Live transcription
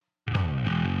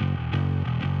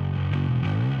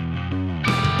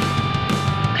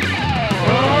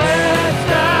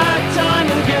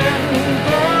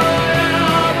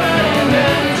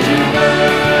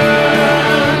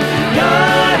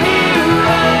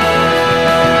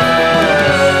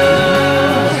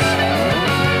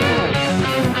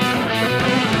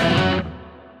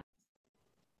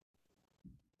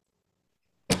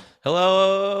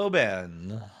Hello,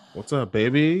 Ben. What's up,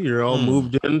 baby? You're all Hmm.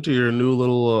 moved into your new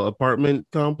little apartment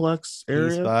complex Piece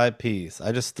area? by piece.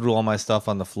 I just threw all my stuff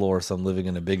on the floor, so I'm living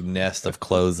in a big nest of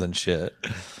clothes and shit.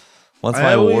 Once I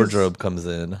my always, wardrobe comes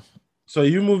in. so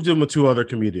you moved in with two other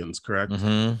comedians, correct?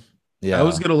 Hmm. I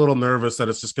always Yeah. get a little nervous that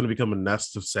it's just going to become a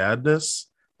nest of sadness.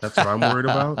 That's what I'm worried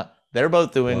about. They're both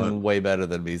But doing way better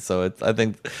than me, so I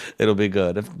think it'll be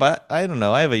good. But I don't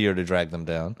know. I have a year to drag them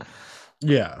down,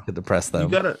 yeah, to depress you them.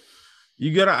 gotta,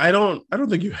 I don't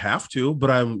think you have to, but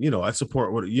I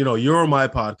support you're my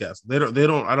podcast. I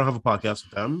don't have a podcast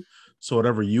with them. So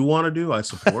whatever you want to do, I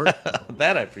support.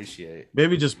 That I appreciate.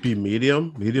 Maybe just be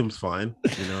medium. Medium's fine.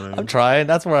 You know what I I'm mean? trying.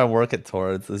 That's where I'm working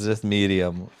towards. It's just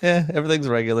medium. Yeah, everything's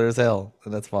regular as hell,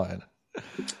 and that's fine.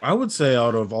 I would say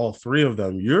out of all three of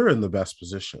them, you're in the best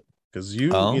position because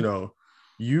Oh,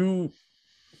 you.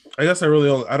 I guess I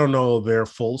don't know their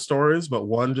full stories, but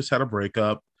one just had a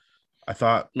breakup. I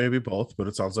thought maybe both, but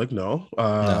it sounds like no.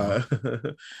 no.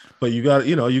 But you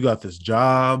got this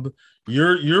job.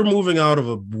 You're moving out of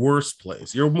a worse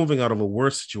place. You're moving out of a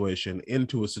worse situation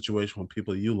into a situation with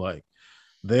people you like.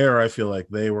 There, I feel like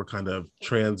they were kind of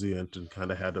transient and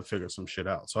kind of had to figure some shit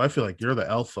out. So I feel like you're the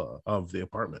alpha of the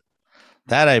apartment.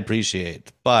 That I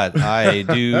appreciate, but I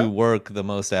do work the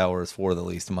most hours for the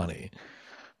least money,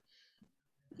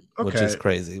 which is Okay,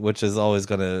 crazy, which is always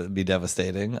going to be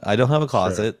devastating. I don't have a sure.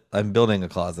 closet. I'm building a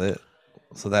closet,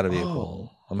 so that'll be Oh,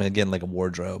 cool. I mean, again, like a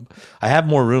wardrobe. I have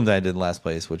more room than I did last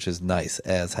place, which is nice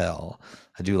as hell.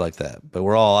 I do like that, but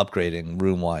we're all upgrading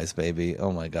room wise, baby.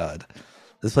 Oh my god,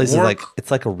 this place is work. it's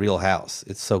like a real house.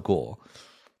 It's so cool.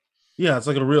 Yeah, it's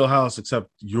like a real house, except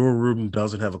your room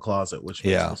doesn't have a closet, which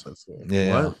makes no Yeah, sense to me. yeah,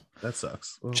 yeah. What? That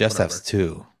sucks. Well, Jess has whatever.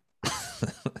 two.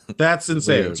 That's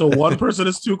insane. Weird. So one person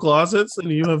has two closets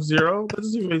and you have zero? That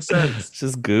doesn't even make It's sense.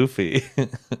 just goofy.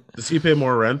 Does he pay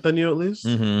more rent than you at least?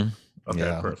 Hmm. Okay,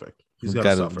 Yeah. perfect. He's We've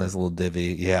got to got a nice suffer. little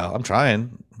divvy. Yeah, I'm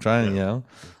trying. I'm trying, Yeah, you know.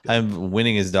 that's good. I'm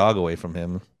winning his dog away from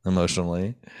him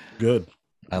emotionally. Good.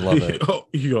 I love it. Oh,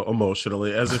 you go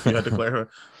emotionally, as if you had to declare.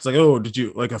 It's like, oh, did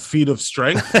you like a feat of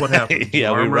strength? What happened? Did you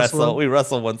Yeah, we arm wrestle wrestle. him? We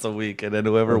wrestle once a week, and then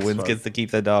whoever That's wins fun. gets to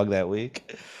keep the dog that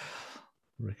week.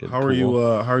 Freaking How are you?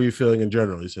 cool. How are you feeling in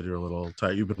general? You said you're a little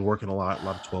tired. You've been working a lot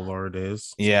of 12-hour days.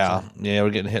 Sounds Yeah, like. yeah, we're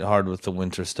getting hit hard with the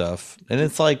winter stuff, and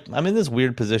it's like I'm in this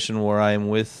weird position where I'm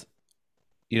with,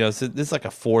 so this is like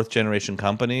a fourth generation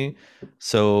company,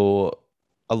 so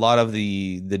a lot of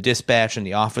the dispatch and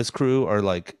the office crew are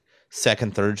like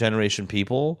second, third generation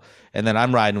people, and then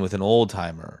I'm riding with an old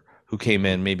timer who came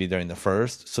Mhm. in maybe during the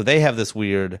first, so they have this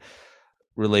weird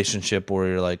relationship where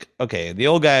you're like, okay, the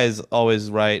old guy is always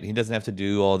right. He doesn't have to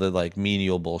do all the like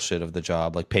menial bullshit of the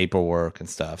job, like paperwork and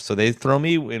stuff. So they throw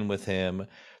me in with him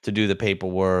to do the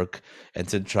paperwork and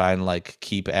to try and like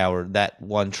keep our that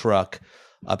one truck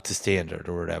up to standard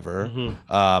or whatever.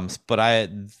 Mhm. But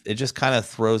it just kind of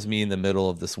throws me in the middle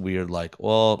of this weird like,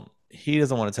 well, he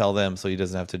doesn't want to tell them, so he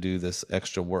doesn't have to do this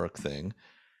extra work thing.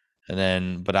 And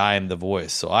then, but I am the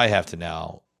voice, so I have to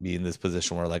now be in this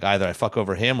position where like either I fuck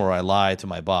over him or I lie to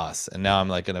my boss. And now I'm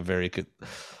like in a very good,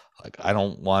 like I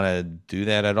don't want to do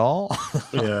that at all.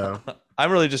 Yeah.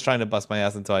 I'm really just trying to bust my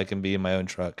ass until I can be in my own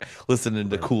truck, listening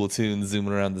to Right. cool tunes,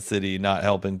 zooming around the city, not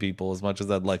helping people as much as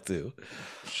I'd like to.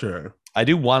 Sure. I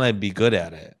do want to be good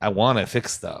at it. I want to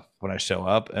fix stuff when I show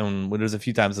up. And when there's a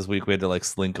few times this week we had to like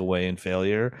slink away in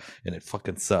failure, and it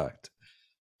fucking sucked.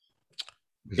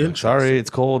 He's like, sorry, Interesting. it's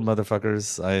cold,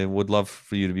 motherfuckers. I would love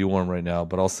for you to be warm right now,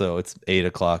 but also it's 8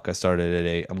 o'clock. I started at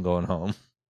 8. I'm going home.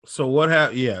 So what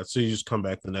happened? Yeah. So you just come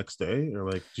back the next day, or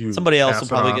like do you Somebody else will pass it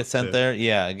probably off get sent to? there.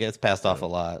 Yeah, it gets passed off Yeah. a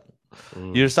lot.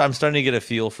 Mm. I'm starting to get a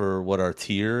feel for what our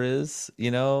tier is,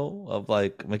 of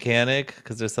like mechanic,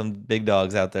 because there's some big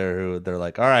dogs out there who they're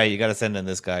like, all right, you got to send in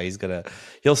this guy.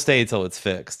 He'll stay till it's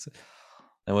fixed.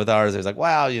 And with ours, there's like,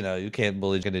 wow, you can't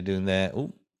bully into doing that.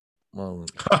 Ooh, well,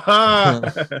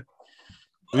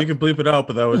 We can bleep it out,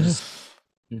 but that would just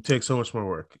take so much more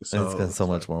work. it's So got so that's fine.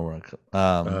 much more work.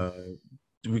 Uh,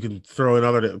 we can throw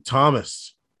another name.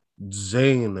 Thomas,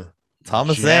 Zane,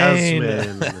 Thomas Zane,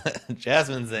 Jasmine,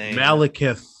 Jasmine Zane.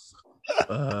 Malekith,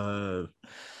 uh,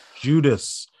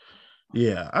 Judas.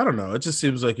 Yeah, I don't know. It just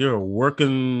seems like you're a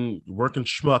working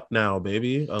schmuck now,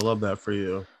 baby. I love that for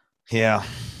you. Yeah,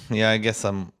 yeah. I guess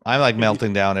I'm like Maybe,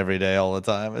 melting down every day, all the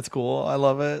time. It's cool. I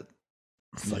love it.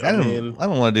 It's like I I mean,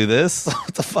 don't want to do this.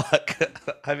 What the fuck?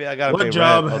 I mean, I gotta what pay rent.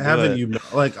 job I'll do haven't it. you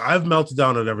like? I've melted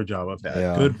down at every job I've had,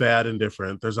 Yeah, good, bad, and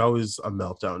different. There's always a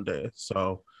meltdown day.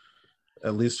 So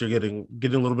at least you're getting a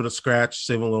little bit of scratch,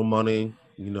 saving a little money.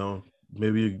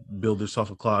 Maybe you build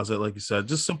yourself a closet, like you said.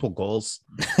 Just simple goals.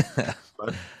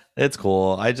 Fun. It's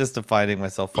cool. I just am finding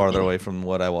myself farther away from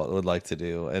what I would like to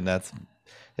do, and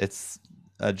it's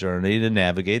a journey to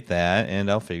navigate that,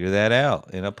 and I'll figure that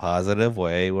out in a positive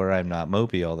way where I'm not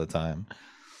mopey all the time.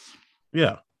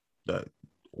 Yeah. That,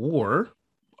 or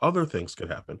other things could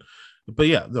happen. But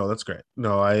yeah, no, that's great.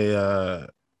 No, I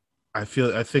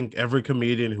think every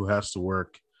comedian who has to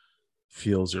work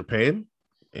feels your pain,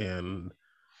 and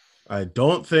I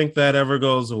don't think that ever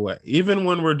goes away. Even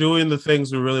when we're doing the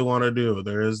things we really want to do,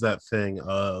 there is that thing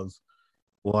of,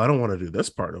 well, I don't want to do this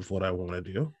part of what I want to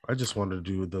do. I just want to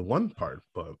do the one part.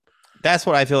 But That's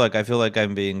what I feel like. I feel like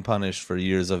I'm being punished for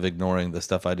years of ignoring the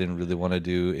stuff I didn't really want to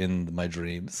do in my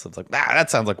dreams. So it's like, nah, that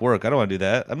sounds like work. I don't want to do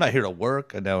that. I'm not here to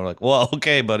work. And now we're like, well,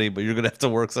 okay, buddy, but you're gonna have to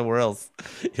work somewhere else.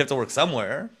 You have to work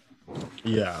somewhere.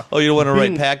 yeah, Oh, you don't want to write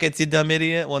being packets, you dumb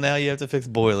idiot? Well, now you have to fix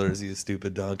boilers, you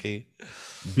stupid donkey.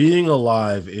 being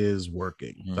alive is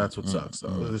working. Mm, That's what mm, sucks though.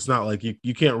 mm. It's not like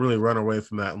you can't really run away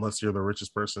from that unless you're the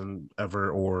richest person ever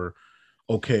or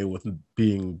okay with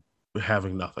being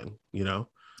having nothing, you know?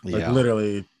 Like Yeah.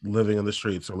 literally living in the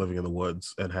streets or living in the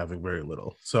woods and having very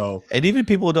little. So And even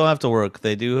people who don't have to work,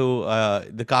 they do.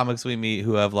 The comics we meet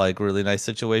who have like really nice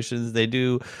situations, they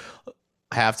do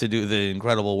have to do the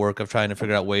incredible work of trying to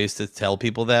figure out ways to tell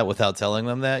people that without telling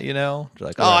them that, you know? They're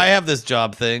like, oh, I right. have this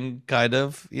job thing, kind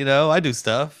of, you know, I do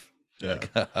stuff. Yeah.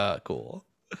 Like, cool.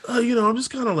 I'm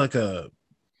just kind of like a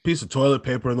piece of toilet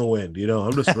paper in the wind.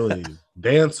 I'm just really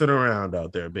dancing around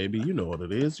out there, baby. You know what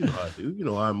it is. You know how I do. You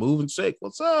know how I move and shake.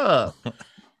 What's up?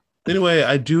 Anyway,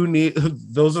 I do need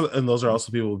those are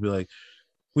also people will be like,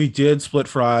 we did split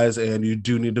fries, and you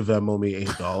do need to Venmo me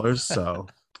 $8. So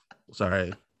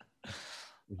sorry,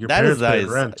 your That is parents paid nice.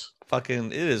 rent. Fucking,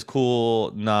 it is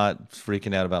cool not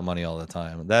freaking out about money all the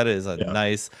time. That is a Yeah,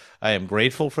 nice, I am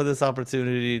grateful for this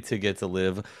opportunity to get to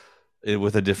live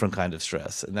with a different kind of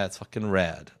stress. And that's fucking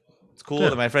rad. It's cool yeah.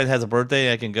 that my friend has a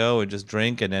birthday. I can go and just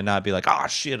drink and then not be like, oh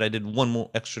shit, I did one more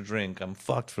extra drink. I'm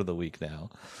fucked for the week now.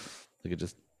 I could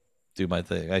just do my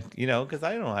thing. Because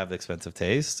I don't have expensive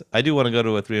taste. I do want to go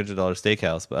to a $300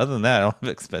 steakhouse, but other than that, I don't have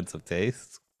expensive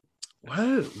taste.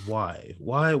 What? Why?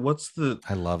 Why? What's the?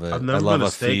 I love I've it. I never been love a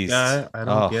a steak feast. guy. I don't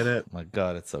Oh get it. my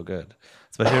god, it's so good.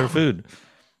 It's my favorite food.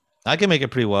 I can make it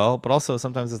pretty well, but also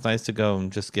sometimes it's nice to go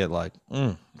and just get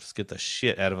just get the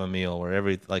shit out of a meal where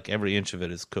every inch of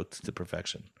it is cooked to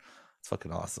perfection. It's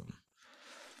fucking awesome.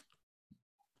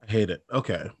 I hate it.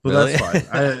 Okay, but Really? that's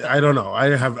fine. I don't know.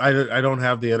 I don't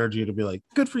have the energy to be like,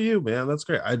 good for you, man. That's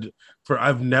great.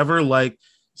 I've never liked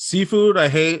seafood. I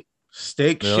hate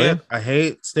steak Really? shit. I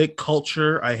hate steak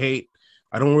culture. I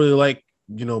don't really like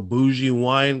bougie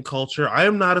wine culture. I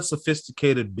am not a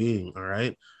sophisticated being. All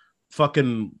right,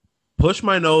 fucking push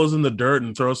my nose in the dirt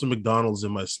and throw some McDonald's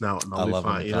in my snout, and I'll I be love a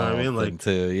fine. You know what I McDonald's mean? thing Like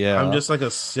too. I'm Yeah. just like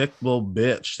a sick little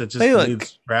bitch that just Hey, look.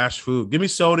 needs trash food. Give me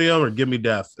sodium or give me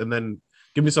death, and then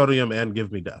give me sodium and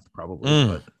give me death, probably.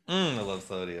 But I love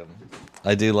sodium.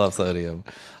 I do love sodium.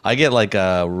 I get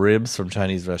ribs from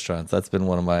Chinese restaurants. That's been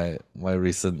one of my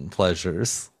recent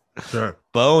pleasures. sure.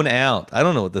 Bone out. I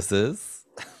don't know what this is.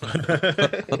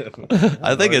 I I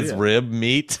have no think it's idea. rib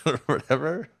meat or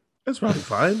whatever. That's probably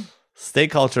fine.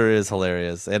 Steak culture is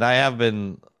hilarious, and I have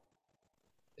been.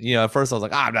 At first I was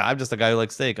like, no, I'm just a guy who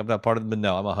likes steak. I'm not part of it. But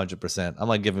no, I'm 100%. I'm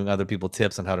like giving other people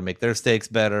tips on how to make their steaks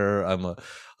better. I'm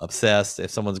obsessed. If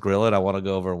someone's grilling, I want to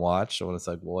go over and watch. I want to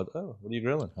say, what are you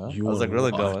grilling? Huh? You How's want that to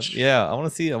grilling going? watch? Yeah, I want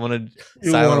to see. I want to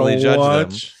You want silently to judge them.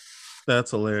 watch? That's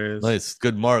hilarious. Nice,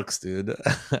 good marks, dude.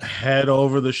 Head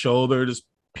over the shoulder, just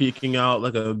peeking out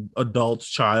like a adult All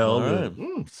child.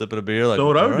 right, sipping a beer, like So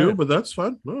what I all would do, right. but that's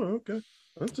fine. Oh, okay.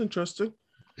 That's interesting.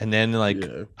 And then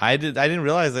Yeah. I didn't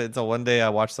realize it until one day I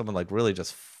watched someone like really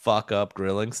just fuck up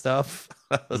grilling stuff.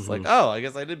 I was like, Mhm. oh, I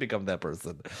guess I did become that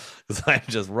person because I'm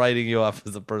just writing you off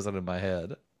as a person in my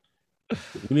head.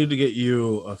 We need to get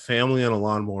you a family and a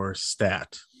lawnmower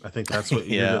stat. I think that's what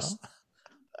you're Yeah, just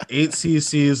 8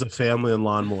 cc's of family and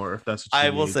lawnmower. That's what I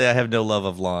you will need. say I have no love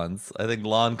of lawns. I think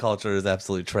lawn culture is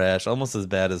absolute trash, almost as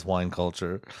bad as wine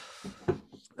culture. I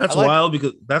That's like wild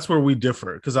because that's where we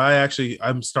differ. Because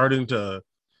I'm starting to,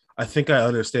 I think I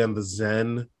understand the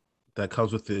zen that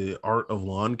comes with the art of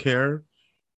lawn care,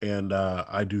 and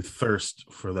I do thirst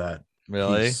for that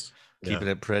really piece. Yeah. keeping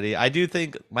it pretty. I do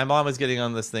think my mom is getting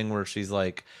on this thing where she's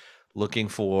like looking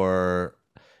for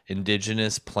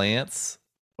indigenous plants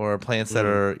or plants that Mm,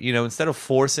 are, instead of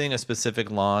forcing a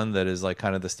specific lawn that is like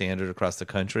kind of the standard across the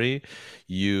country,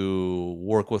 you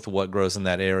work with what grows in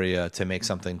that area to make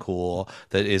something cool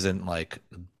that isn't like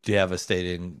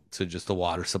devastating to just the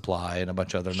water supply and a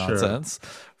bunch of other sure. nonsense.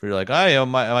 Where you're like,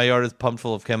 my yard is pumped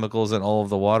full of chemicals and all of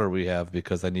the water we have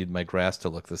because I need my grass to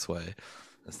look this way.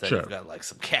 Instead, you've Sure. got like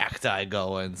some cacti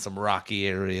going, some rocky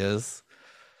areas.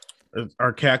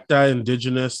 Are cacti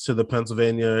indigenous to the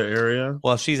Pennsylvania area?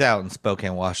 Well, she's out in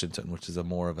Spokane, Washington, which is a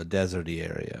more of a deserty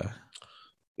area.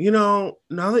 Now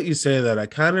that you say that, I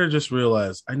kind of just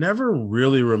realized I never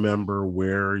really remember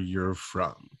where you're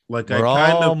from. Like I We're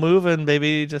kind all of moving,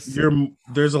 baby. Just you're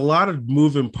there's a lot of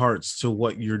moving parts to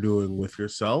what you're doing with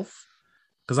yourself.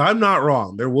 Because I'm not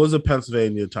wrong. There was a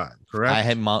Pennsylvania time, correct?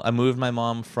 I moved my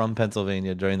mom from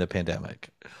Pennsylvania during the pandemic.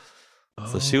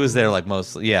 So she was there Oh, like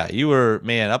mostly. Yeah, you were,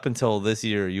 man, up until this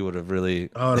year you would have really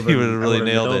I would have you would been. have I really would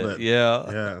have nailed nailed it. it.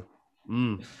 Yeah. Yeah.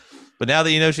 Mm. But now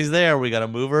that you know she's there, we got to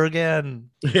move her again.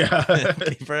 Yeah.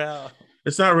 Keep her out.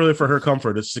 It's not really for her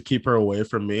comfort. It's to keep her away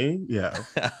from me. Yeah.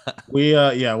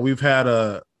 We've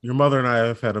had your mother and I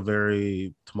have had a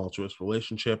very tumultuous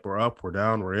relationship. We're up, we're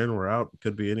down, we're in, we're out.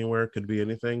 Could be anywhere, could be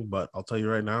anything. But I'll tell you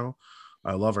right now,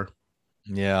 I love her.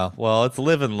 Yeah, well, it's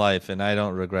living life, and I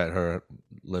don't regret her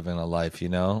living a life. She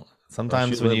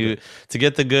Sometimes when lived you it. to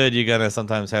get the good, you gotta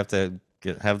sometimes have to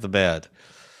have the bad.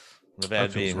 The That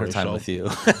bad feels being her time racial. with you.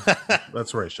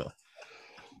 That's racial.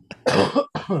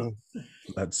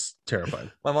 That's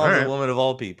terrifying. My All mom's a right. woman of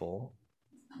all people.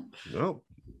 Well,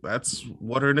 that's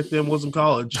what her nickname was in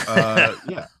college.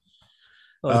 Yeah.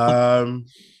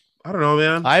 I don't know,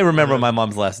 man. I remember my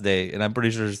mom's last date, and I'm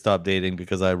pretty sure she stopped dating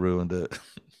because I ruined it.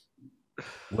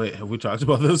 Wait, have we talked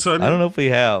about this, I don't honey? know if we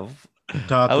have. I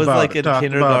Talk was about like it. in Talk about it.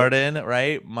 kindergarten,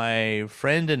 right? My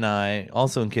friend and I,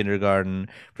 also in kindergarten,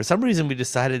 for some reason, we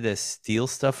decided to steal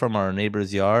stuff from our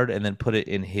neighbor's yard and then put it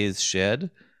in his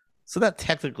shed. So not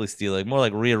technically stealing, more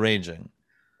like rearranging,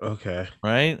 Okay.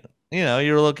 right? You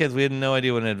were little kids. We had no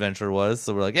idea what an adventure was.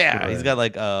 So we're like, yeah, he's Right. got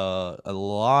like a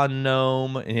lawn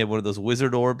gnome and he had one of those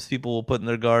wizard orbs people will put in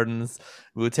their gardens.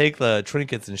 We would take the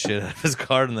trinkets and shit out of his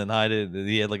garden and hide it. And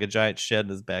he had like a giant shed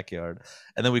in his backyard.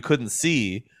 And then we couldn't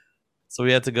see. So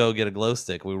we had to go get a glow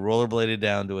stick. We rollerbladed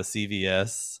down to a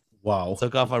CVS, Wow.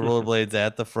 took off my rollerblades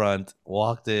at the front,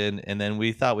 walked in, and then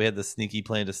we thought we had the sneaky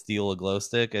plan to steal a glow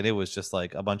stick, and it was just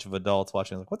like a bunch of adults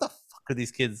watching. Like, what the fuck are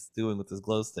these kids doing with this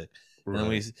glow stick? And then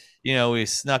Right. we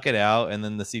snuck it out, and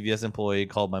then the CVS employee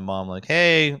called my mom, like,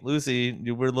 "Hey, Lucy,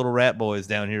 we're little rat boys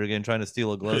down here again trying to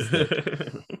steal a glow stick."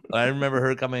 I remember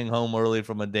her coming home early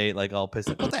from a date, like all pissed.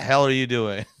 Like, what the hell are you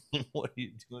doing? What are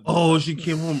you doing? Oh, she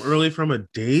came home early from a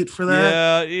date for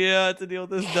that? Yeah, I had to deal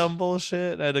with this dumb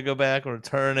bullshit. I had to go back and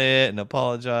return it and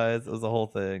apologize. It was a whole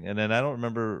thing. And then I don't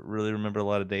really remember a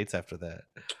lot of dates after that.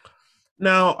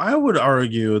 Now, I would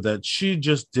argue that she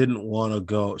just didn't want to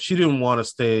go. She didn't want to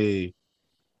stay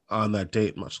on that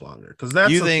date much longer because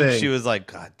that's You the think thing. she was like,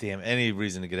 God damn, any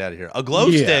reason to get out of here? A glow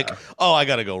Yeah. stick? Oh, I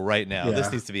gotta go right now. This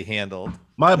Yeah. needs to be handled.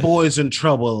 My boy's in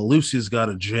trouble. Lucy's got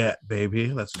a jet, baby.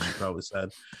 That's what she probably said.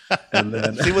 And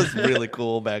then She was really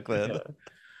cool back then.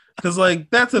 Because like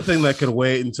that's the thing that could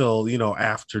wait until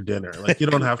after dinner. Like you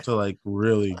don't have to like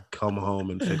really come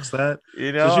home and fix that. So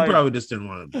she probably just didn't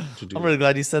want to do. I'm really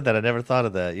glad you said that. I never thought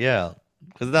of that. Yeah,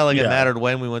 because it's not like it Yeah. mattered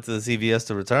when we went to the CVS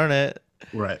to return it.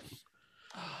 Right.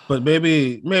 But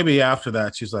maybe after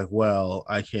that she's like, well,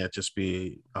 I can't just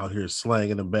be out here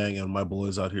slanging and banging. My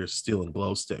boy's out here stealing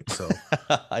glow sticks, so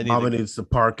Mama needs to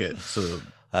park it. So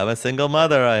I'm a single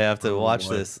mother. I have to Oh, watch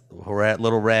boy. this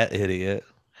little rat idiot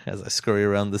as I scurry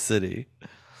around the city.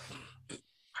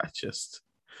 I just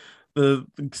the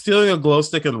stealing a glow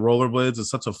stick and rollerblades is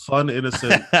such a fun,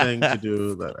 innocent thing to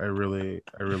do that I really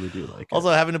do like.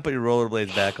 Also, having to put your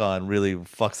rollerblades back on really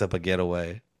fucks up a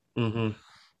getaway. Mm-hmm.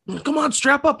 Come on,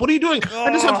 strap up. What are you doing?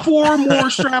 I just have 4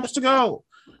 more straps to go.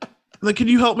 Like, can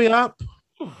you help me up?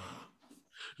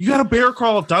 You got a bear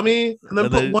crawl, dummy, and then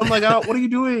put one leg out. What are you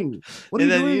doing? What are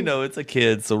you doing? It's a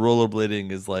kid, so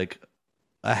rollerblading is like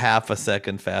a half a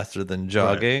second faster than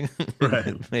jogging.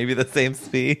 Right. Maybe the same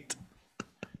speed.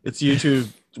 It's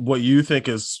what you think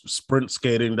is sprint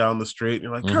skating down the street. And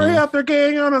you're like, hurry up, they're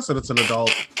getting on us. And it's an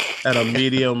adult at a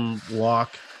medium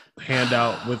walk, hand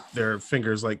out with their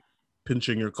fingers like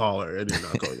pinching your collar, and you're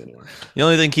not going anywhere. The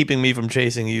only thing keeping me from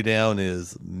chasing you down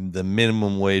is the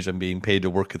minimum wage I'm being paid to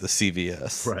work at the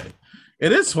CVS. Right.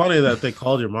 It is funny that they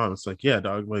called your mom. It's like, yeah,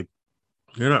 dog, like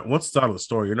you're not, once it's out of the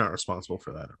store, you're not responsible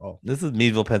for that at all. This is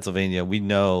Meadville, Pennsylvania.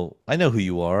 I know who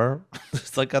you are.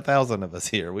 There's like 1,000 of us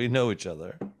here. We know each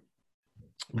other.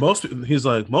 Most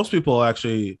people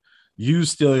actually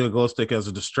use stealing a glow stick as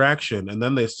a distraction, and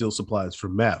then they steal supplies for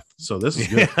meth. So this is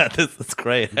good. Yeah, this is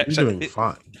great. You're Actually, doing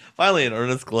fine. finally an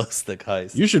earnest glow stick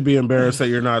heist. You should be embarrassed that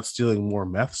you're not stealing more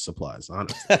meth supplies,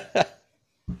 honestly.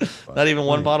 Not even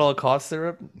one bottle of cough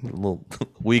syrup? Little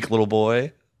weak little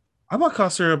boy. I bought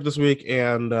cough syrup this week,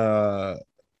 and let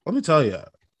me tell you,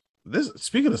 this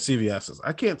speaking of CVS's,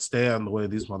 I can't stand the way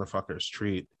these motherfuckers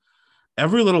treat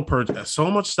every little purchase.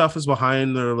 So much stuff is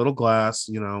behind their little glass,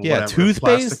 Yeah, whatever plastic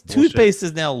bullshit. Toothpaste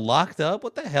is now locked up.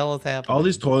 What the hell is All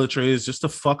these happening? toiletries just to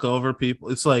fuck over people.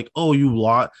 It's like, oh, you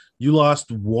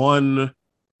lost one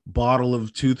bottle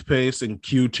of toothpaste in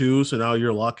Q2, so now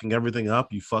you're locking everything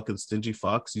up. You fucking stingy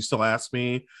fucks. You still ask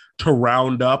me to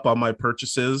round up on my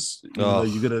purchases, even though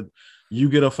Oh, you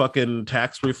get a fucking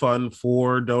tax refund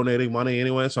for donating money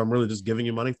anyway. So I'm really just giving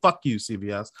you money. Fuck you,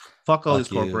 CVS. Fuck all these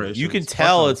fuck you. You can corporations. Fuck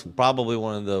tell all it's these. probably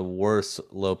one of the worst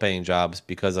low paying jobs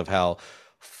because of how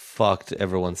fucked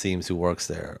everyone seems who works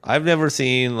there. I've never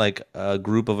seen like a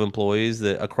group of employees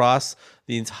that across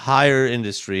the entire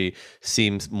industry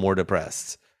seems more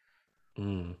depressed.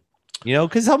 Mm.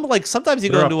 Because sometimes you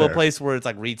go They're up into a there. place where it's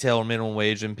like retail or minimum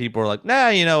wage, and people are like, "Nah,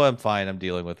 I'm fine. I'm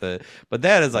dealing with it." But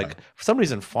that is Right. like for some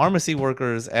reason, pharmacy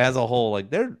workers as a whole, like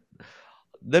they're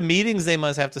the meetings they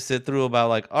must have to sit through about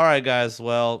like, all right, guys,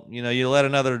 well, you let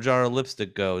another jar of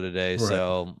lipstick go today, Right.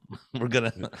 so we're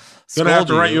gonna Gonna have scold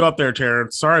to write you you. up there,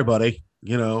 Terrence. Sorry, buddy.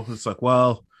 It's like,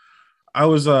 well, I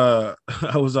was I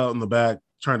was out in the back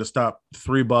trying to stop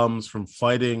three bums from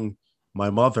fighting my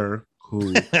mother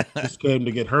who just came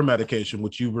to get her medication,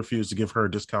 which you refused to give her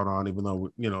a discount on, even though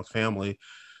family.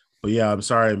 But yeah, I'm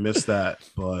sorry I missed that,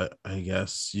 but I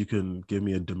guess you can give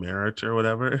me a demerit or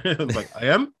whatever. It's like I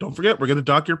am. Don't forget, we're gonna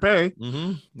dock your pay.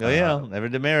 Oh yeah, Uh, never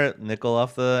demerit, nickel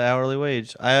off the hourly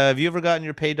wage. Have you ever gotten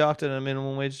your pay docked in a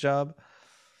minimum wage job?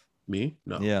 Me?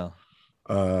 No. Yeah,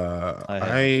 Uh, I have.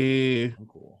 I I'm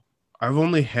cool. I've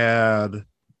only had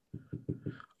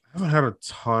I haven't had a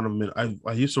ton of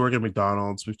I used to work at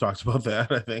McDonald's. We've talked about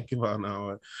that. I think about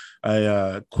now.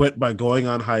 I quit by going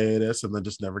on hiatus and then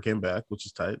just never came back, which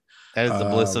is tight. That is the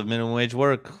bliss of Um, minimum wage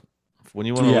work. When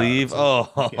you want to yeah, leave, it's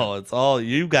like you can't it's all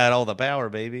you got all the power,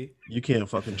 baby. you can't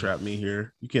fucking trap me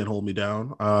here. You can't hold me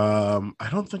down. I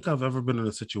don't think I've ever been in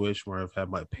a situation where I've had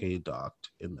my pay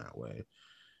docked in that way.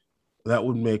 That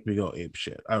would make me go ape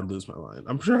shit. I would lose my mind.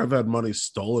 I'm sure I've had money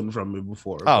stolen from me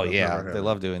before, Oh but I've yeah, never they had it.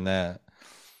 love doing that.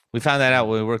 We found that out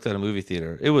when we worked at a movie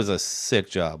theater. It was a sick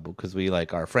job because we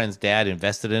like our friend's dad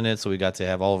invested in it, so we got to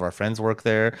have all of our friends work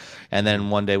there. And then Mhm.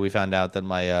 one day we found out that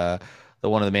the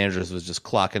one of the managers was just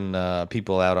clocking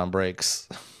people out on breaks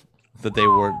that they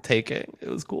weren't taking. It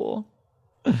was cool,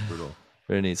 Brutal.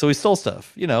 very neat. So we stole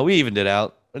stuff. We evened it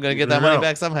out. We're gonna get Even that it money out.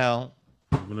 back somehow.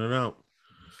 Even it out.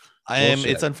 It's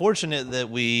Bullshit. unfortunate that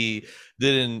we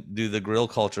didn't do the grill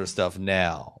culture stuff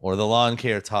now or the lawn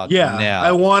care talk Yeah, I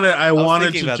now. wanted I I was wanted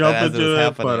thinking to about that jump as it was into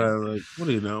it, but I happening. like, what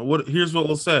do you know? What here's what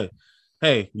we'll say.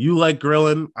 Hey, you like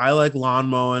grilling, I like lawn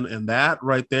mowing, and that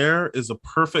right there is a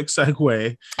perfect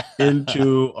segue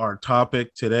into our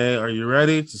topic today. Are you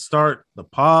ready to start the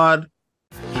pod?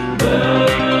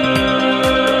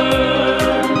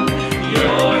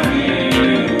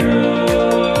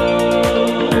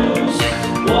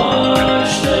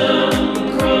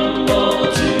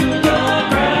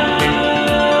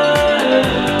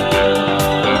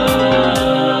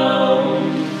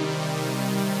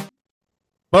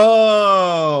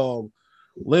 Boom!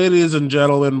 Ladies and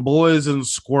gentlemen, boys and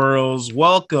squirrels,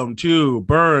 welcome to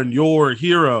Burn Your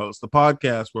Heroes, the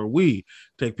podcast where we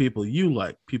take people you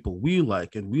like, people we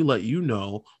like, and we let you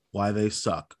know why they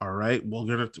suck. All right. We're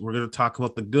gonna talk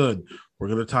about the good. We're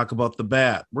gonna talk about the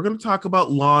bad. We're gonna talk about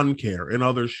lawn care and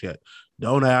other shit.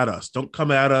 Don't at us. Don't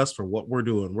come at us for what we're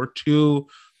doing. We're too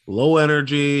low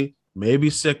energy, maybe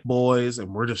sick boys,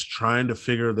 and we're just trying to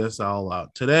figure this all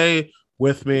out. Today,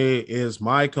 with me is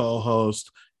my co-host,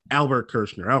 Albert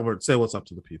Kirshner. Albert, say what's up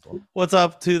to the people. What's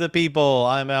up to the people?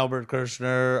 I'm Albert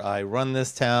Kirshner. I run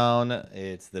this town.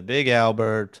 It's the Big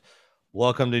Albert.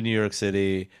 Welcome to New York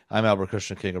City. I'm Albert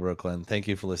Kirshner, King of Brooklyn. Thank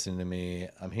you for listening to me.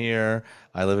 I'm here.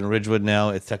 I live in Ridgewood now.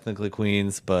 It's technically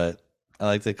Queens, but I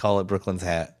like to call it Brooklyn's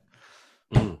hat.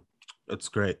 That's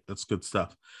great. That's good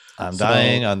stuff. I'm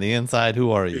dying So, on the inside.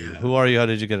 Who are you? yeah. Who are you? How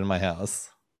did you get in my house?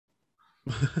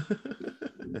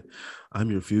 I'm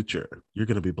your future. You're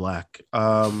going to be black.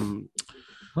 All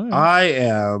right. I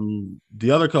am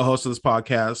the other co-host of this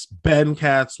podcast, Ben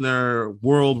Katzner,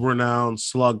 world-renowned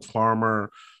slug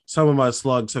farmer. Some of my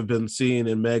slugs have been seen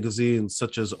in magazines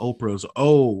such as Oprah's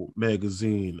O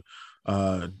magazine,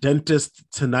 Dentist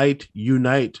Tonight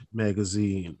Unite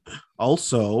magazine,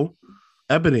 also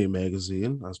Ebony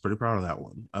magazine. I was pretty proud of that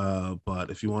one. But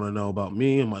if you want to know about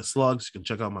me and my slugs, you can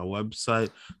check out my website,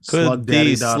 Could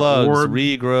these slugs slugdaddy.org.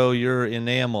 regrow your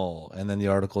enamel? And then the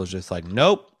article is just like,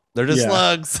 nope, they're just Yeah.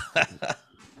 slugs.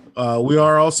 We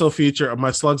are also featured.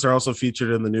 My slugs are also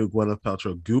featured in the new Gwyneth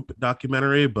Paltrow Goop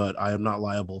documentary, but I am not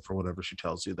liable for whatever she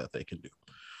tells you that they can do.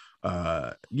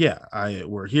 Yeah, I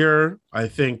we're here. I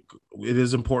think it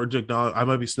is important to acknowledge. I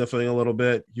might be sniffling a little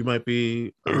bit. You might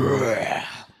be, I don't know,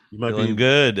 you might Feeling be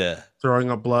good.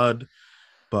 throwing up blood,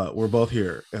 but we're both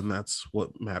here, and that's what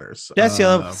matters. That's the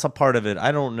other some part of it.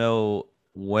 I don't know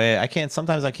when I can't.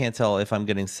 Sometimes I can't tell if I'm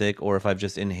getting sick or if I've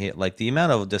just inhaled. Like the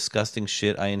amount of disgusting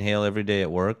shit I inhale every day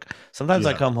at work. Sometimes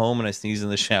I Yeah, come home and I sneeze in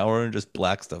the shower and just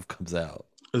black stuff comes out.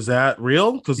 is that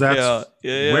real? Because Yeah, that's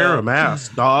wear a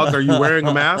mask, dog. Are you wearing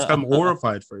a mask? I'm yeah.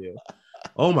 horrified for you.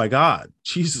 Oh my god,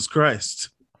 Jesus Christ.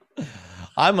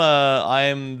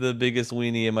 I'm the biggest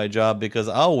weenie in my job because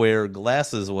I'll wear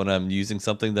glasses when I'm using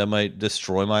something that might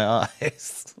destroy my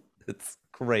eyes. It's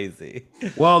crazy.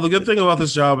 Well, the good thing about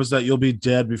this job is that you'll be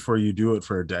dead before you do it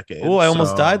for a Oh, decade. I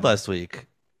almost died So, last week.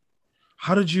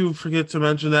 how did you forget to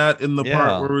mention that in the part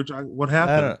where Yeah. we're talking? What I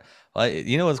happened? don't.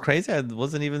 You know what's crazy? I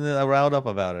wasn't even riled up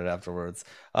about it afterwards.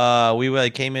 We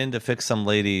like came in to fix some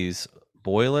lady's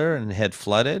boiler and it had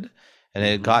flooded, and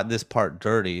it Mm-hmm. got this part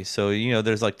dirty. So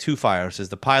there's like two fires. There's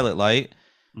the pilot light,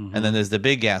 and then Mm-hmm. there's the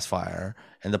big gas fire.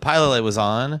 And the pilot light was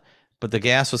on, but the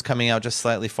gas was coming out just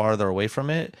slightly farther away from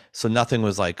it, so nothing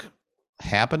was like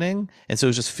happening, and so it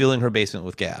was just filling her basement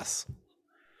with gas.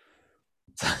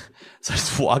 So I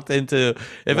just walked into. Wow.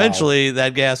 Eventually,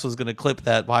 that gas was going to clip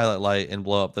that pilot light and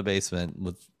blow up the basement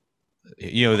with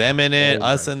them in it, Oh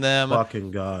us my in them.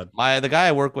 fucking god. The guy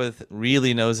I work with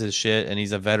really knows his shit, and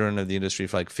he's a veteran of the industry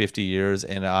for like 50 years.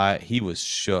 And he was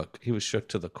shook. He was shook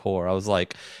to the core. I was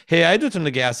like, "Hey, I just turned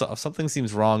the gas off. Something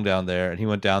seems wrong down there." And he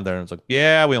went down there and was like,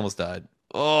 "Yeah, we almost died.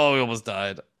 Oh, we almost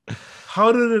died."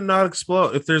 How did it not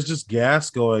explode? If there's just gas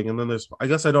going, and then there's, I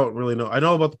guess I don't really know. I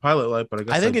know about the pilot light, but I I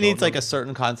guess I think it don't needs like know. a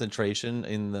certain concentration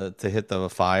in the to hit the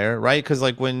fire, right? Because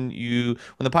like when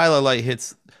the pilot light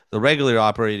hits the regular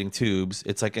operating tubes,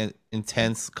 it's like an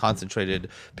intense concentrated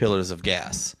pillars of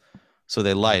gas. So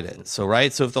they light it. So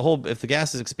right. So if the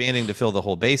gas is expanding to fill the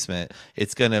whole basement,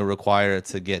 it's going to require it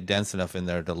to get dense enough in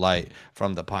there to light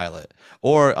from the pilot,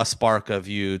 or a spark of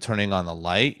you turning on the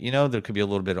light. There could be a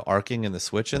little bit of arcing in the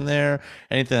switch in there,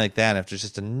 anything like that. If there's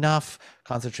just enough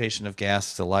concentration of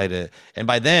gas to light it, and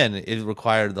by then it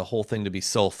required the whole thing to be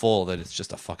so full that it's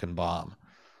just a fucking bomb.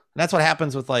 And that's what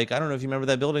happens with like I don't know if you remember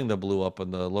that building that blew up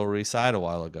on the Lower East Side a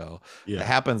while ago. It Yeah.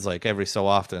 happens like every so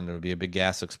often. There would be a big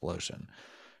gas explosion.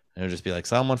 And it would just be like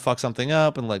someone fucked something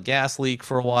up and let gas leak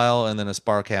for a while, and then a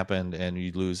spark happened, and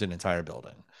you lose an entire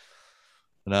building.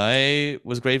 And I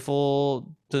was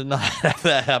grateful to not have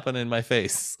that happen in my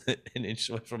face, an inch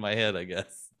away from my head, I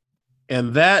guess.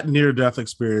 And that near death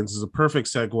experience is a perfect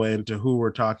segue into who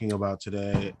we're talking about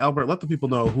today. Albert, let the people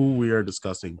know who we are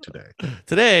discussing today.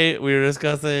 Today we are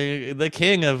discussing the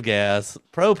king of gas,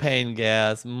 propane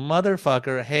gas,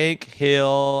 motherfucker Hank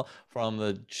Hill from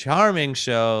the charming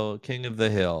show King of the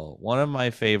Hill, one of my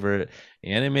favorite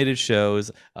animated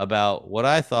shows about what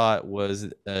I thought was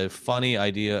a funny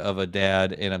idea of a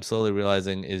dad, and I'm slowly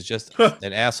realizing is just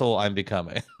an asshole I'm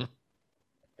becoming.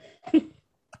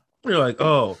 You're like,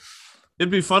 oh,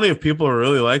 it'd be funny if people are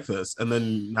really like this. And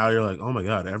then now you're like, oh my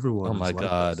God, Oh everyone my is like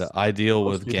god, this. I deal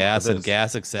Most with people are gas and this.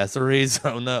 gas accessories.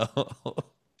 Oh no.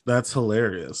 That's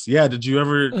hilarious. Yeah. Did you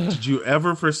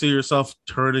ever foresee yourself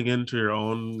turning into your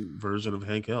own version of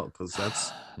Hank Hill?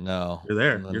 Because No, you're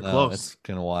there. no, You're no, close. it's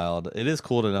kind of wild. It is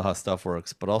cool to know how stuff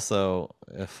works, but also,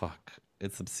 fuck,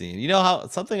 it's obscene. You know how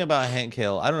something about Hank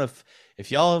Hill? I don't know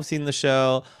if y'all have seen the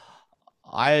show.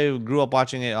 I grew up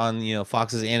watching it on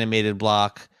Fox's animated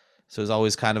block, so it's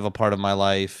always kind of a part of my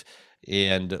life.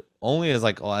 And only as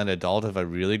like an adult have I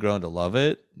really grown to love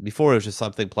it. Before it was just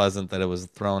something pleasant that it was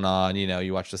thrown on.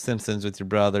 You watch The Simpsons with your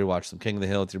brother, you watch some King of the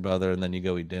Hill with your brother, and then you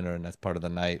go eat dinner, and that's part of the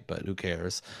night. But who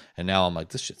cares? And now I'm like,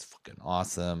 this shit's fucking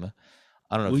awesome.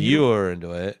 I don't know Will if you you are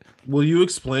into it. will you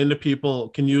explain to people?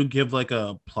 Can you give like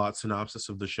a plot synopsis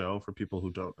of the show for people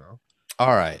who don't know?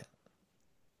 All right,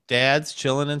 dad's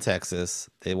chilling in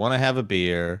Texas. They want to have a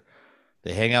beer.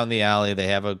 They hang out in the alley. They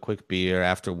have a quick beer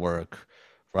after work,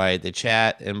 right? They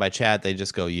chat, and by chat they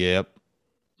just go, "Yep,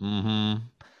 mm-hmm."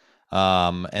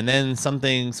 And then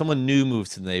someone new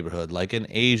moves to the neighborhood, like an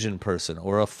Asian person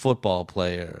or a football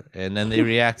player, and then they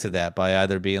react to that by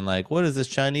either being like, "What is this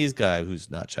Chinese guy who's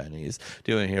not Chinese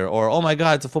doing here?" Or, "Oh my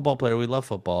God, it's a football player. We love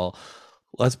football.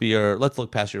 Let's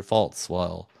look past your faults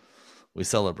while we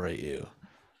celebrate you."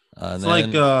 And It's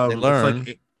like then they it's learn,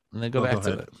 like and they go oh, go back to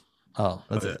ahead. it. Oh,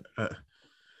 that's Okay. it.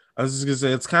 I was just gonna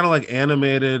say it's kind of like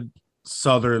animated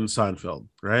Southern Seinfeld,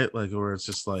 right? Like where it's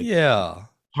just like Yeah.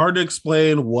 hard to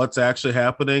explain what's actually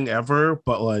happening ever,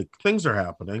 but like things are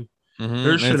happening.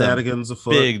 There's It's a shenanigans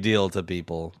afoot. big deal to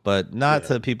people, but not Yeah,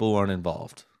 to people who aren't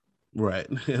involved. right.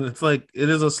 And it's like it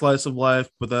is a slice of life,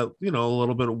 but that a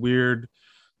little bit of weird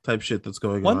type shit that's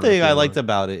going One on. I thing I feel liked like.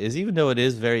 about it is even though it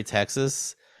is very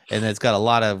Texas and it's got a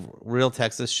lot of real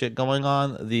Texas shit going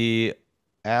on, the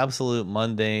absolute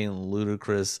mundane,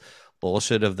 ludicrous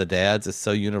bullshit of the dads is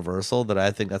so universal that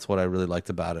I think that's what I really liked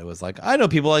about it. Was like, I know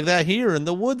people like that here in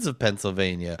the woods of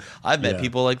Pennsylvania. I've met Yeah,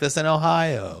 people like this in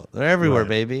Ohio. They're everywhere, right.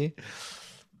 baby.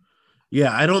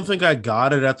 Yeah, I don't think I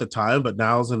got it at the time, but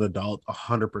now as an adult,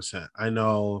 100%. I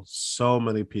know so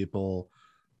many people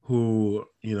who,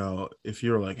 if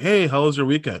you're like, hey, how was your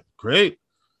weekend? Great.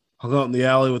 Hung out in the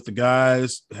alley with the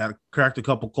guys, had cracked a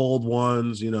couple cold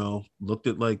ones, looked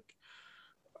at like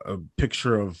a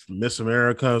picture of Miss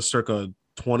America circa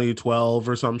 2012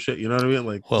 or some shit. You know what I mean?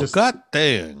 Like Well, just god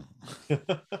dang.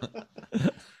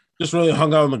 just really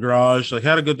hung out in the garage, like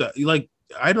had a good day. Like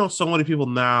I know so many people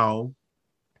now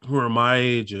who are my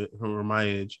age,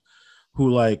 who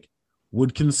like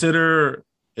would consider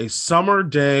a summer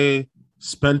day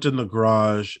spent in the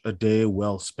garage a day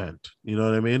well spent. You know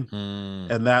what I mean? Hmm.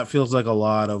 And that feels like a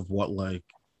lot of what like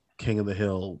King of the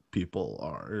Hill people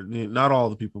are. Not all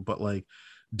the people, but like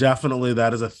definitely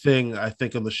that is a thing I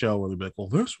think in the show where they're like, well,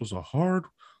 this was a hard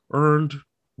earned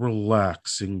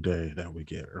relaxing day that we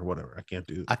get or whatever. I can't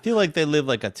do it. I feel like they live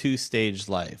like a two-stage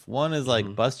life. One is like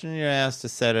Mm-hmm. busting your ass to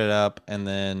set it up and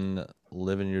then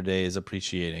living your days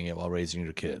appreciating it while raising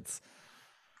your kids.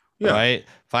 Yeah. Right?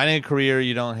 Finding a career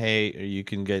you don't hate or you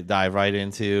can dive right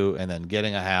into and then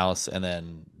getting a house and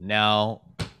then now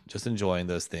just enjoying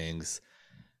those things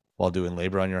while doing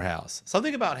labor on your house.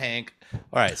 Something about Hank. All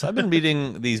right, so I've been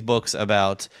reading these books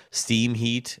about steam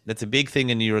heat. That's a big thing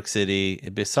in New York City.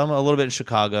 Some a little bit in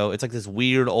Chicago. It's like this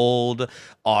weird old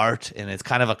art, and it's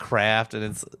kind of a craft, and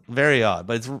it's very odd.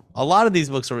 But it's a lot of these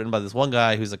books are written by this one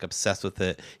guy who's like obsessed with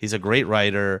it. He's a great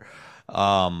writer.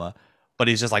 But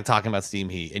he's just like talking about steam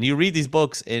heat. And you read these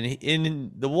books, and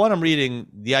in the one I'm reading,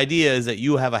 the idea is that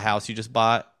you have a house you just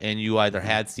bought, and you either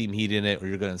had steam heat in it or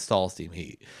you're going to install steam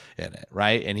heat in it,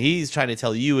 right? And he's trying to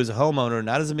tell you as a homeowner,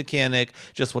 not as a mechanic,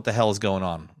 just what the hell is going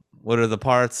on. What are the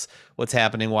parts? What's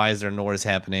happening? Why is there noise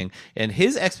happening? And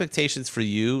his expectations for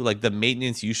you, like the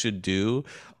maintenance you should do,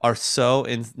 are so.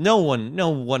 And no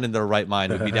one in their right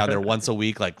mind would be down there once a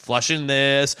week, like flushing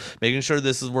this, making sure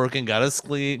this is working. Got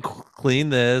to clean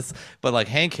this. But like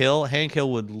Hank Hill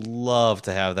would love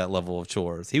to have that level of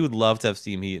chores. He would love to have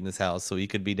steam heat in his house, so he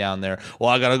could be down there.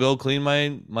 Well, I gotta go clean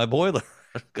my boiler.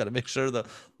 Got to make sure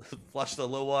flush the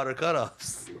low water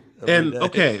cutoffs. And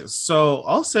okay, so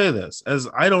I'll say this as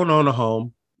I don't own a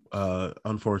home,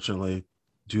 unfortunately,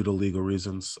 due to legal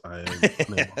reasons.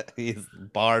 He's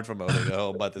barred from owning a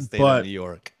home by the state But of New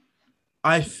York.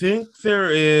 I think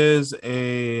there is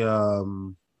a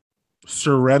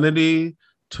serenity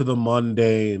to the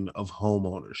mundane of home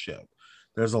ownership.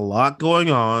 There's a lot going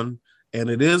on, and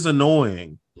it is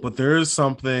annoying, but there is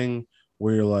something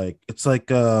where you're like, it's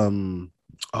like, oh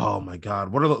my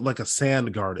god, what are like a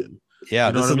sand garden? Yeah,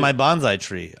 You know this what is I my mean? bonsai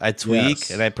tree. I tweak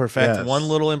Yes, and I perfect one yes.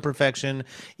 little imperfection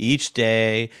each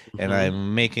day, and Mhm.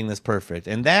 I'm making this perfect.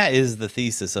 And that is the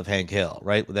thesis of Hank Hill,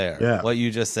 right there. Yeah, What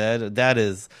you just said, that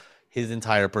is his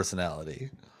entire personality.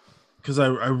 because I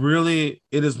really,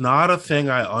 it is not a thing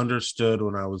I understood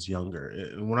when I was younger.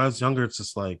 When I was younger, it's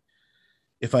just like,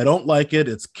 if I don't like it,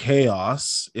 it's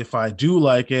chaos. If I do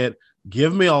like it,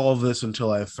 give me all of this until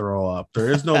I throw up.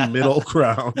 There is no middle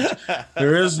ground.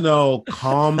 There is no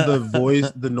calm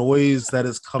the noise that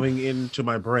is coming into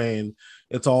my brain.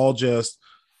 It's all just,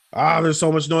 there's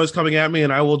so much noise coming at me,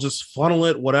 and I will just funnel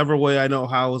it whatever way I know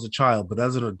how as a child. But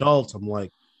as an adult, I'm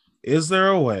like, is there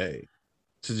a way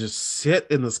to just sit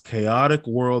in this chaotic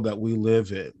world that we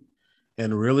live in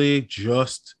and really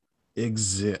just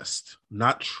exist,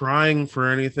 not trying for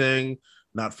anything,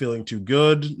 not feeling too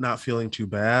good, not feeling too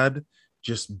bad,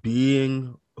 just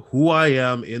being who I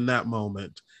am in that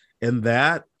moment. And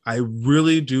that I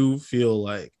really do feel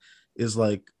like is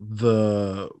like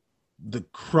the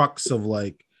crux of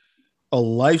like a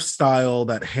lifestyle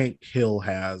that Hank Hill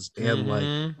has, and like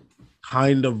Mm-hmm.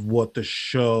 kind of what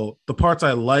the parts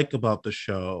I like about the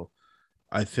show,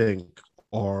 I think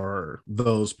are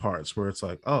those parts where it's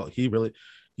like, oh,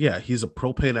 yeah, he's a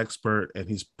propane expert and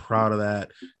he's proud of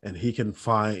that. And he can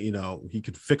he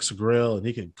can fix a grill and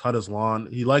he can cut his lawn.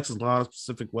 He likes his lawn a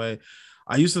specific way.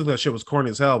 I used to think that shit was corny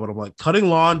as hell, but I'm like, cutting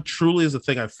lawn truly is a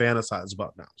thing I fantasize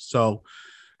about now. So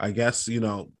I guess,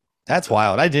 That's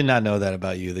wild. I did not know that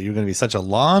about you, that you're going to be such a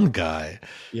lawn guy.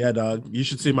 yeah, dog, you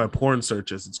should see my porn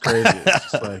searches. It's crazy.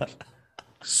 It's just like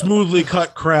smoothly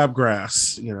cut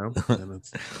crabgrass, and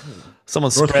it's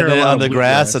Someone North spreading it Carolina on the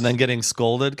grass bluegrass. and then getting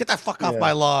scolded. Get the fuck off Yeah.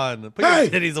 my lawn. Put Hey!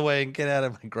 your titties away and get out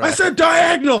of my I grass. said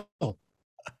diagonal.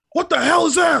 What the hell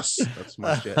is this? That's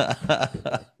my shit.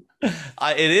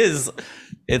 It is.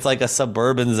 It's like a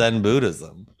suburban Zen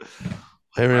Buddhism.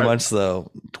 Very much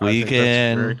so. I think that's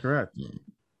very Tweaking, correct.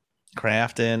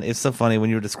 crafting. It's so funny when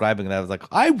you were describing it. I was like,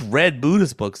 I read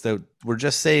Buddhist books that were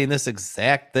just saying this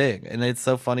exact thing, and it's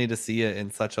so funny to see it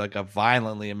in such like a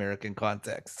violently American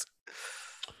context.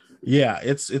 Yeah,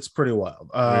 it's pretty wild.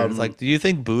 Where it's like, do you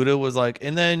think Buddha was like,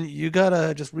 and then you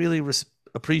gotta just really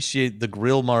appreciate the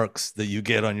grill marks that you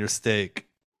get on your steak.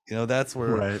 You know, that's where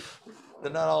right.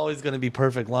 they're not always going to be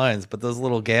perfect lines, but those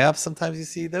little gaps sometimes you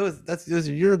see those. Those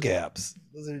are your gaps.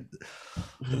 Those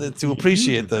are to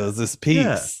appreciate those. This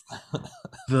piece. Yeah.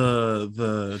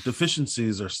 The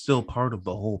deficiencies are still part of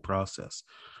the whole process.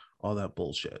 All that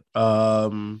bullshit.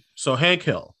 So Hank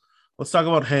Hill. Let's talk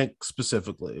about Hank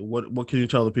specifically. What can you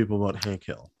tell the people about Hank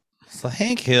Hill? So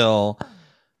Hank Hill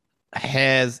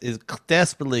is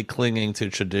desperately clinging to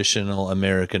traditional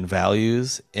American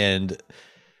values, and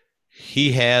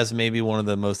he has maybe one of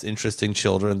the most interesting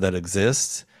children that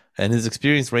exists. And his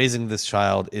experience raising this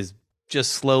child is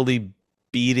just slowly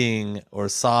beating or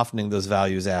softening those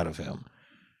values out of him.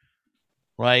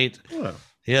 Right? Yeah.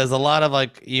 He has a lot of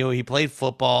like, you know, he played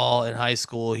football in high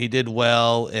school. He did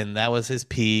well, and that was his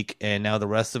peak. And now the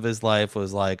rest of his life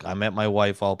was like, I met my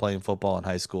wife while playing football in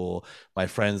high school. My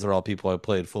friends are all people I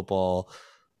played football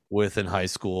with in high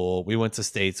school. We went to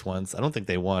states once. I don't think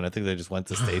they won. I think they just went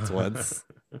to states once,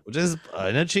 which is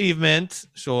an achievement.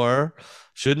 Sure.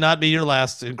 Should not be your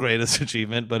last and greatest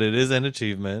achievement, but it is an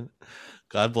achievement.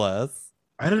 God bless.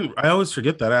 I always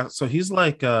forget that. So he's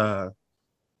like an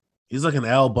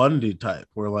Al Bundy type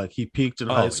where like he peaked in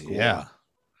high school. Yeah.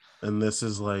 And this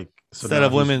is like, so instead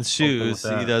of women's shoes,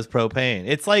 he does propane.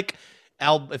 It's like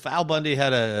if Al Bundy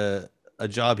had a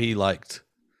job he liked.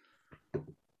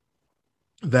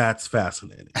 That's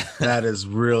fascinating. That is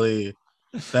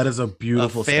a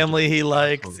beautiful family he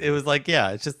liked. It was like,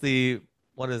 yeah, it's just the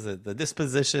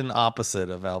disposition opposite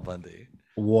of Al Bundy.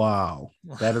 Wow.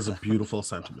 That is a beautiful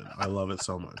sentiment. I love it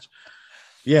so much.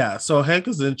 Yeah. So Hank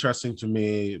is interesting to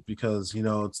me because, you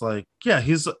know, it's like, yeah,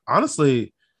 he's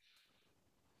honestly,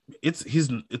 it's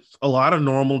a lot of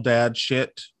normal dad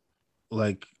shit.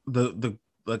 Like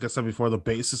like I said before, the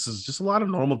basis is just a lot of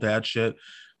normal dad shit.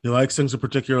 He likes things a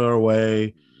particular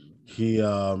way. He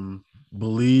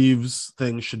believes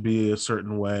things should be a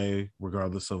certain way,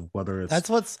 regardless of whether it's. That's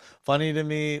what's funny to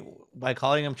me by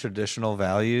calling them traditional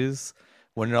values.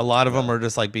 When a lot of them are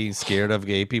just like being scared of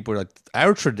gay people, like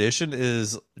our tradition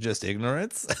is just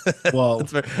ignorance. Well,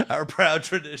 our proud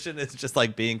tradition is just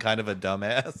like being kind of a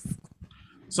dumbass.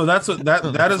 So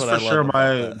that is for sure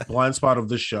my blind spot of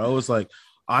this show is like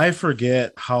I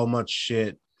forget how much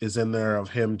shit is in there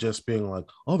of him just being like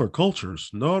other cultures,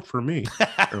 not for me,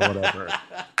 or whatever.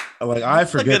 Like I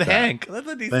forget that. Hank. That's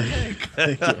a decent Hank.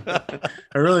 Thank you.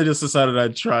 I really just decided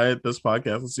I'd try it this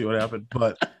podcast and see what happened,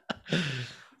 but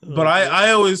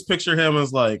I always picture him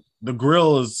as like the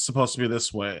grill is supposed to be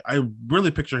this way. I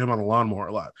really picture him on a lawnmower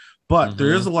a lot, but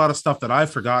there is a lot of stuff that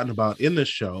I've forgotten about in this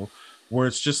show where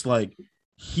it's just like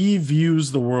he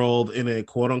views the world in a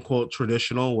quote unquote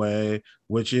traditional way,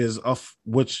 which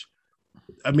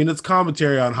I mean, it's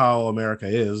commentary on how America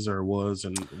is or was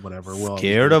and whatever. Well,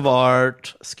 scared of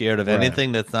art, scared of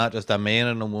anything that's not just a man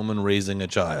and a woman raising a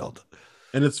child.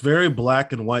 And it's very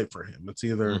black and white for him. It's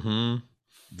either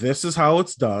this is how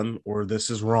it's done or this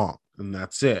is wrong. And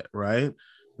that's it, right?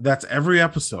 That's every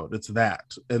episode. It's that.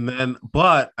 And then,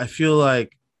 but I feel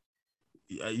like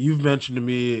you've mentioned to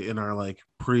me in our like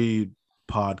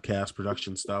pre-podcast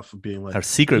production stuff of being like our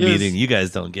secret meeting you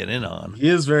guys don't get in on. He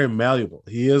is very malleable.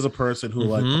 He is a person who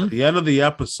like at the end of the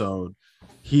episode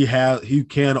he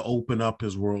can open up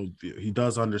his worldview. He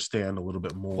does understand a little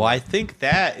bit more. Well, I think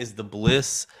that is the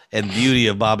bliss and beauty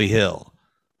of Bobby Hill.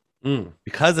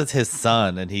 Because it's his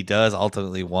son and he does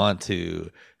ultimately want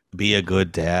to be a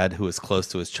good dad who is close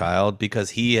to his child because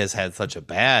he has had such a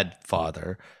bad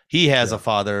father. He has a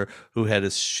father who had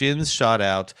his shins shot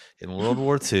out in World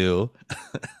War II.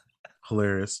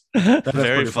 Hilarious. That is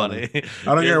very funny.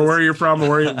 I don't care where you're from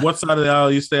or what side of the aisle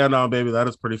you stand on, baby. That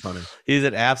is pretty funny. He's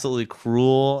an absolutely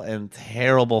cruel and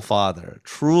terrible father.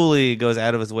 Truly goes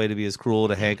out of his way to be as cruel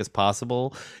to Hank as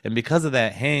possible. And because of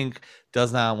that, Hank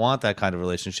does not want that kind of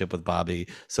relationship with Bobby.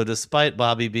 So despite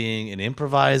Bobby being an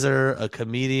improviser, a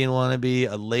comedian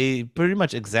wannabe, pretty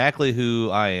much exactly who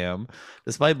I am,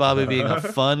 despite Bobby being a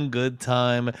fun, good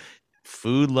time,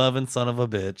 food-loving son of a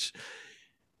bitch,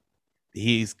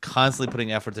 he's constantly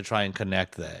putting effort to try and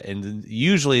connect that. And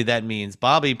usually that means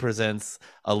Bobby presents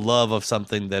a love of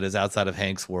something that is outside of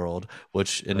Hank's world,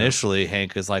 which initially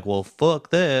Hank is like, well, fuck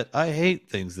that. I hate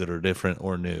things that are different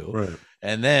or new. Right.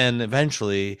 And then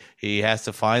eventually he has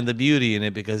to find the beauty in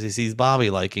it because he sees Bobby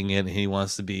liking it and he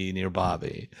wants to be near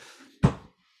Bobby.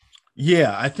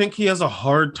 Yeah, I think he has a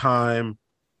hard time.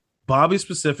 Bobby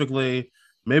specifically,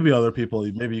 maybe other people,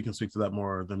 maybe you can speak to that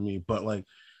more than me, but like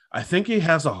I think he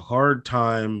has a hard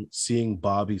time seeing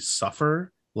Bobby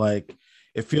suffer. Like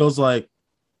it feels like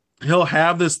he'll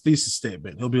have this thesis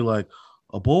statement. He'll be like,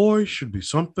 a boy should be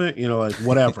something, like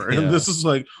whatever. And Yeah. this is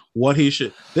like what he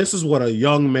should, this is what a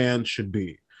young man should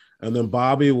be. And then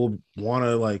Bobby will want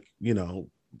to like,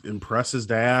 impress his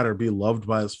dad or be loved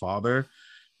by his father.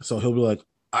 So he'll be like,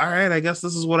 all right, I guess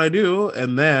this is what I do.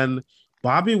 And then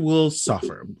Bobby will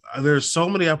suffer. There's so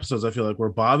many episodes I feel like where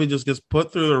Bobby just gets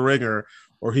put through the ringer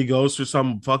or he goes through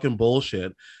some fucking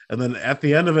bullshit. And then at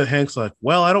the end of it, Hank's like,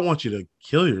 well, I don't want you to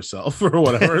kill yourself or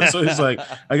whatever. And so he's like,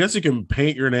 I guess you can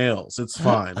paint your nails. It's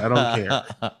fine. I don't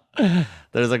care.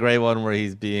 There's a great one where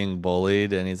he's being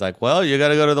bullied and he's like, well, you got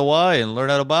to go to the Y and learn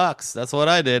how to box. That's what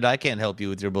I did. I can't help you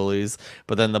with your bullies.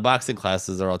 But then the boxing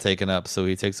classes are all taken up. So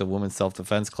he takes a women's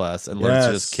self-defense class and learns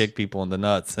to just kick people in the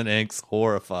nuts. And Hank's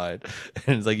horrified.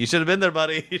 And it's like, you should have been there,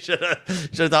 buddy. You should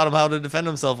have taught him how to defend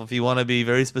himself if you want to be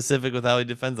very specific with how he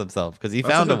defends himself. Because he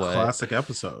found a way. Classic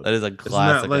episode. That is a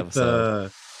classic like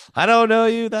episode. I don't know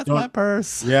you. That's my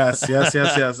purse. Yes.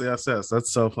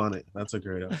 That's so funny. That's a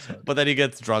great episode. But then he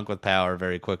gets drunk with power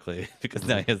very quickly because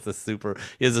now he has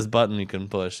this button he can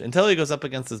push until he goes up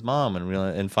against his mom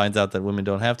and finds out that women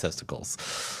don't have testicles.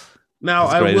 Now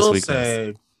I will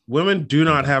say women do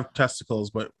not have testicles,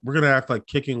 but we're gonna act like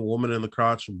kicking a woman in the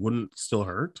crotch wouldn't still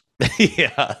hurt.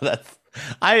 Yeah,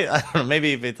 I don't know.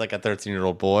 Maybe if it's like a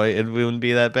 13-year-old boy, it wouldn't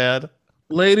be that bad.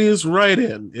 Ladies, write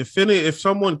in. If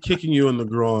someone kicking you in the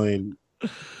groin,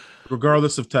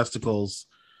 regardless of testicles,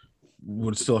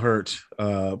 would still hurt.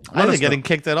 I didn't getting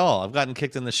kicked at all. I've gotten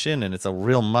kicked in the shin, and it's a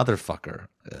real motherfucker.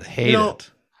 I hate it.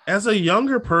 As a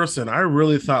younger person, I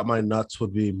really thought my nuts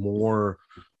would be more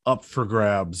up for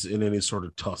grabs in any sort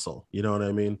of tussle. You know what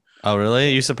I mean? Oh, really?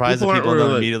 Are you surprised that people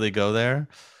don't immediately go there?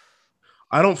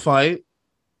 I don't fight,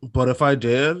 but if I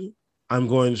did, I'm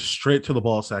going straight to the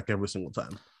ball sack every single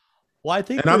time. Well, I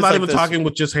think, and I'm not even talking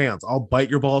with just hands. I'll bite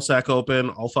your ball sack open.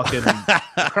 I'll fucking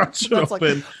crunch it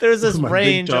open. There's this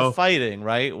range of fighting,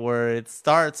 right? Where it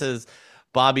starts as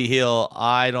Bobby Hill,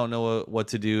 I don't know what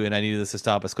to do, and I need this to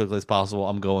stop as quickly as possible.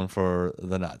 I'm going for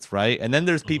the nuts, right? And then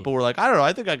there's people who are like, I don't know,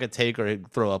 I think I could take or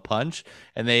throw a punch,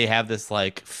 and they have this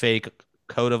like fake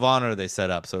code of honor they set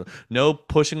up. So no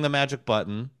pushing the magic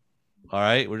button. All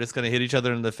right, we're just going to hit each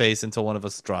other in the face until one of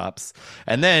us drops.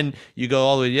 And then you go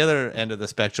all the way to the other end of the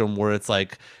spectrum where it's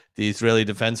like the Israeli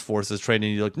Defense Forces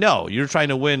training. You're like, no, you're trying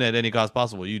to win at any cost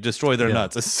possible. You destroy their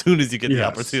nuts as soon as you get the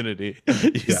opportunity.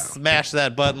 You smash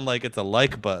that button like it's a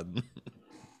like button.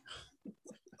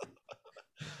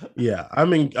 Yeah,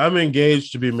 I'm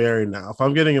engaged to be married now. If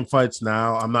I'm getting in fights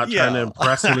now, I'm not trying to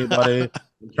impress anybody.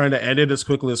 I'm trying to end it as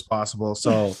quickly as possible.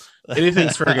 So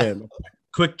anything's fair game.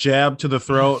 Quick jab to the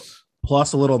throat.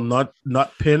 Plus a little nut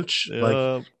pinch.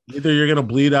 Like either you're gonna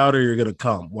bleed out or you're gonna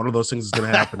come. One of those things is gonna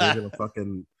happen. You're gonna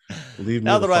fucking leave me.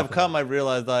 Now that I've come, I've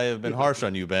realized I have been harsh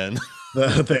on you, Ben.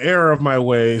 The error of my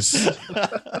ways.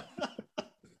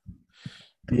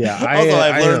 Yeah.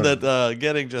 I've learned that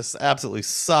getting just absolutely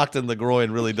socked in the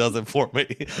groin really does it for me.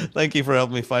 Thank you for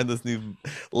helping me find this new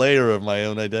layer of my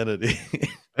own identity.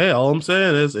 Hey, all I'm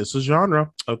saying is it's a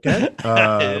genre. Okay.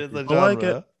 It is a genre. Like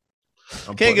it.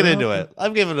 Can't get into it.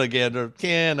 I'm giving it a gander.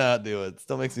 Cannot do it.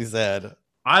 Still makes me sad.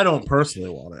 I don't personally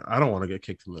want it. I don't want to get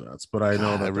kicked in the nuts, but I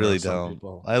know that I really don't.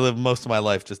 I live most of my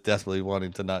life just desperately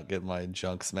wanting to not get my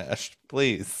junk smashed.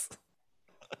 Please.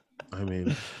 I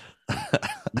mean,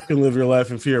 you can live your life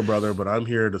in fear, brother, but I'm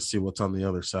here to see what's on the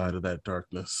other side of that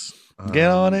darkness. Get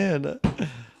on in.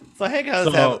 So Hank has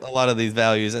a lot of these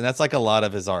values, and that's like a lot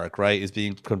of his arc, right? Is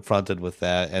being confronted with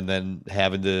that and then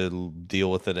having to deal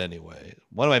with it anyway.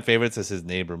 One of my favorites is his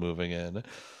neighbor moving in,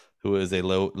 who is a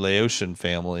Laotian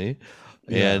family.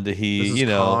 Yeah. And he,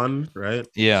 Khan, right?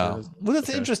 Yeah. Well, that's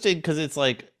interesting because it's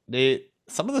like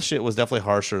some of the shit was definitely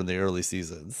harsher in the early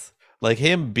seasons. Like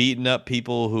him beating up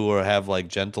people who have like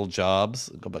gentle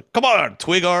jobs. Come on,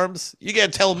 twig arms. You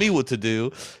can't tell me what to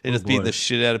do. And just beating the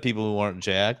shit out of people who aren't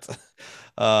jacked.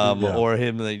 Or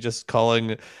him like just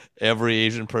calling every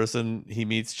Asian person he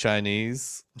meets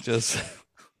Chinese. Just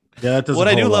what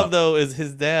I do love though is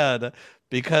his dad,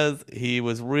 because he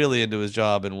was really into his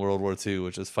job in World War II,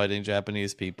 which is fighting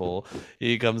Japanese people.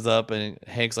 He comes up and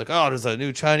Hank's like, "Oh, there's a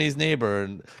new Chinese neighbor,"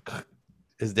 and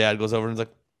his dad goes over and is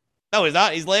like, "No, he's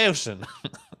not. He's Laotian."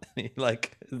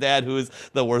 Like his dad, who is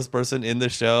the worst person in the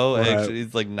show, actually,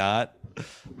 he's like not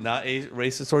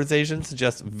racist towards Asians,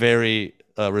 just very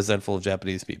resentful of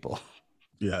Japanese people.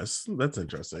 Yes, that's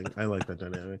interesting. I like that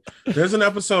dynamic. There's an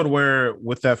episode where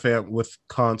with with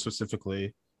Khan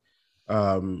specifically,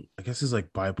 I guess he's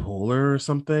like bipolar or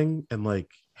something, and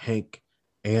like Hank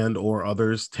and or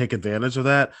others take advantage of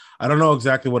that. I don't know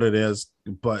exactly what it is,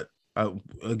 but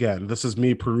again, this is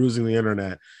me perusing the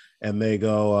internet, and they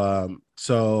go,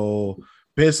 so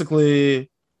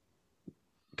basically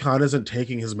Khan isn't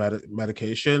taking his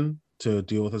medication to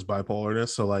deal with his bipolarness.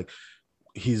 So like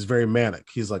he's very manic.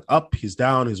 He's like up, he's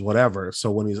down, he's whatever.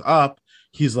 So when he's up,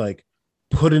 he's like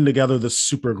putting together the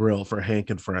super grill for Hank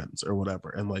and friends or whatever,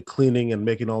 and like cleaning and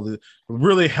making all the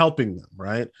really helping them,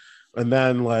 right? And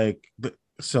then like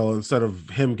so instead of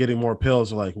him getting more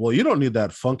pills, like, well, you don't need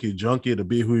that funky junkie to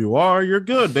be who you are. You're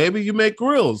good, baby. You make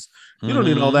grills. You don't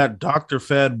need all that doctor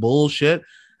fed bullshit.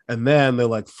 And then they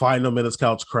like find him in his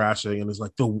couch crashing, and he's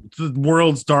like, the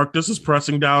world's darkness is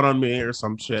pressing down on me, or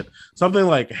some shit, something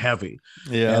like heavy.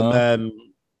 Yeah. And then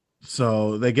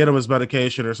so they get him his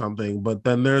medication or something. But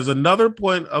then there's another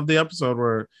point of the episode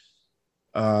where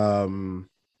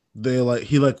they like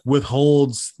he like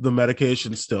withholds the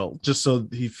medication still just so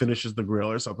he finishes the grill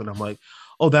or something. I'm like,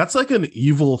 oh, that's like an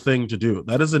evil thing to do.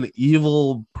 That is an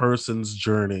evil person's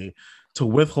journey, to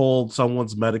withhold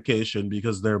someone's medication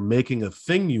because they're making a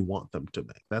thing you want them to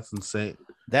make. That's insane.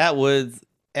 That would,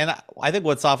 and I think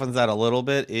what softens that a little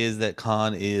bit is that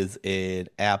Khan is an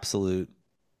absolute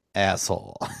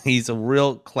asshole. He's a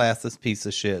real classist piece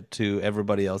of shit to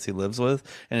everybody else he lives with,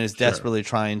 and is desperately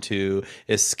trying to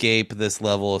escape this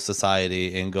level of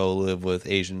society and go live with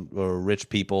Asian or rich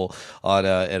people on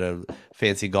at a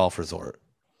fancy golf resort.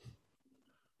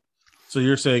 So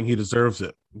you're saying he deserves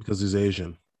it because he's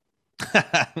Asian?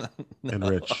 No. And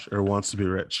rich, or wants to be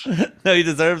rich. No, he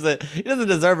deserves it. He doesn't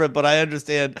deserve it, but I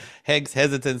understand Hank's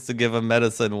hesitance to give him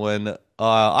medicine when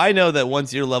I know that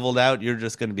once you're leveled out, you're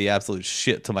just going to be absolute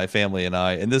shit to my family and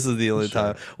I. And this is the only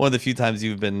time, one of the few times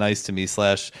you've been nice to me. /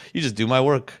 you just do my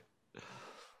work.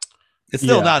 It's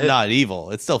still not evil.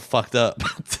 It's still fucked up.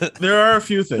 There are a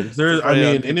few things. I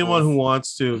mean, anyone who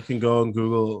wants to can go and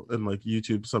Google and like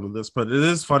YouTube some of this, but it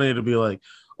is funny to be like,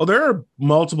 oh, there are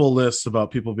multiple lists about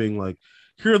people being like,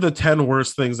 here are the 10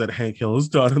 worst things that Hank Hill has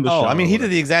done in the show. I mean, he did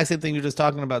the exact same thing you're just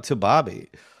talking about to Bobby.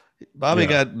 Bobby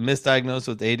got misdiagnosed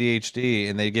with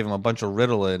ADHD, and they gave him a bunch of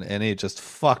Ritalin, and it just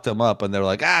fucked him up. And they're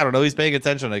like, I don't know, he's paying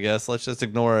attention, I guess. Let's just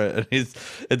ignore it.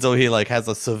 And so he like has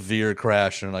a severe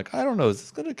crash, and like, I don't know, is this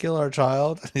gonna kill our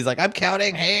child? And he's like, I'm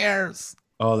counting hairs.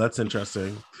 Oh, that's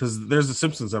interesting, because there's a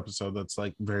Simpsons episode that's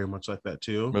like very much like that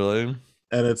too. Really?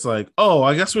 And it's like, oh,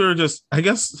 I guess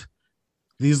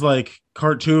these like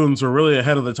cartoons were really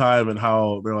ahead of the time, and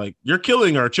how they're like, you're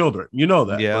killing our children. You know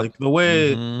that. Yeah. Like the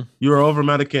way you are over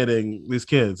medicating these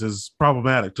kids is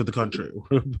problematic to the country.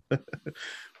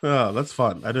 Oh, that's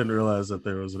fun. I didn't realize that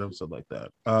there was an episode like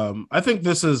that. I think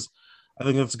that's a good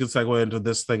segue into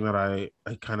this thing that I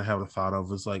kind of have a thought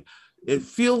of, is like, it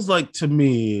feels like to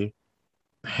me,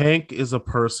 Hank is a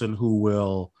person who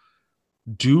will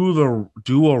do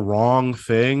a wrong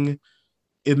thing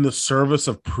in the service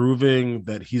of proving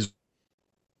that he's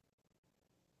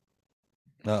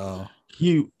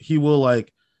he will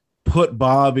like put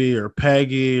Bobby or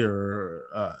Peggy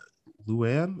or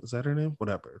Luann, is that her name?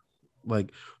 Whatever.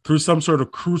 Like through some sort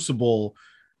of crucible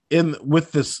in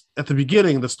with this at the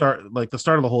beginning, the start of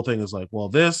the whole thing is like, well,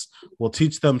 this will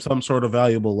teach them some sort of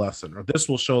valuable lesson, or this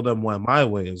will show them why my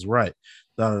way is right.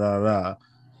 Da da da da.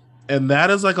 And that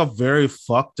is like a very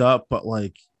fucked up but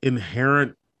like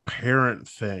inherent parent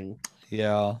thing.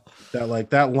 Yeah, that like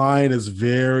that line is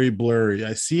very blurry.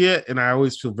 I see it and I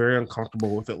always feel very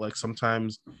uncomfortable with it. Like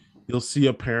sometimes you'll see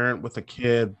a parent with a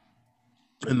kid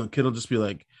and the kid will just be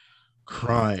like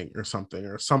crying or something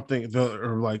or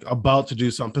like about to do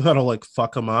something that'll like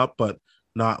fuck them up but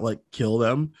not like kill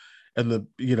them, and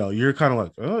you're kind of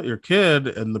like, oh, your kid,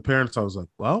 and the parents always like,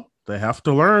 well, they have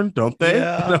to learn, don't they?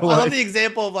 Yeah. I love the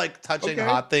example of like touching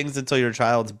hot things until your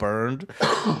child's burned.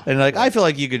 And like, I feel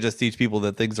like you could just teach people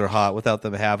that things are hot without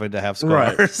them having to have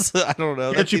scars. Right. I don't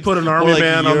know. Can't you put an army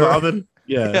man on the oven?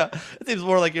 Yeah. It seems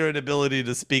more like your inability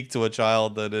to speak to a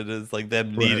child than it is like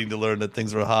them needing to learn that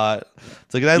things were hot.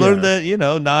 It's like, I learned that,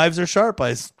 knives are sharp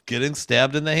by getting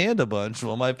stabbed in the hand a bunch.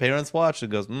 Well, my parents watched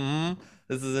and goes,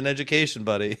 this is an education,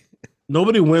 buddy.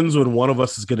 Nobody wins when one of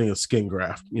us is getting a skin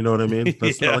graft. You know what I mean?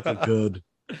 That's not like a good.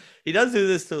 He does do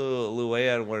this to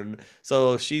Luann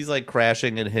so she's like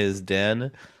crashing in his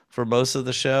den for most of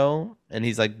the show, and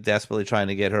he's like desperately trying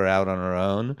to get her out on her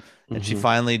own, and she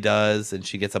finally does, and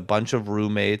she gets a bunch of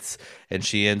roommates, and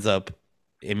she ends up,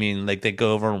 I mean, like they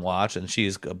go over and watch, and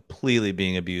she's completely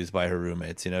being abused by her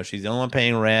roommates. She's the only one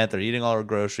paying rent. They're eating all her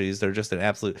groceries. They're just an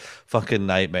absolute fucking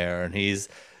nightmare, and he's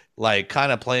like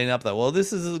kind of playing up that, well,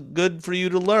 this is good for you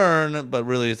to learn, but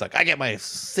really it's like, I get my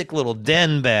sick little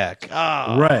den back.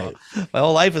 Ah, Right. my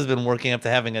whole life has been working up to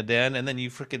having a den, and then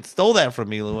you freaking stole that from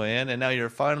me, Luann, and now you're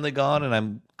finally gone, and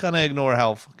I'm gonna ignore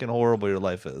how fucking horrible your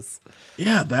life is.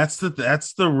 Yeah, that's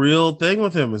the real thing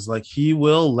with him is like he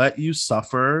will let you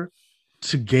suffer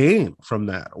to gain from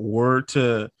that or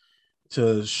to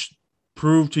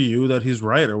prove to you that he's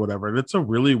right or whatever. And it's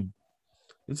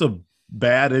a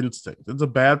bad instinct. It's a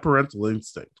bad parental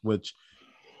instinct, which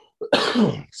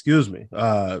excuse me.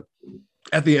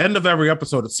 At the end of every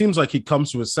episode, it seems like he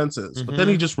comes to his senses, but then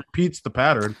he just repeats the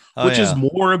pattern, Oh which is yeah.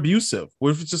 more abusive.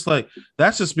 Which is just like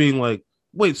that's just being like,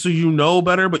 wait, so you know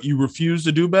better, but you refuse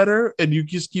to do better, and you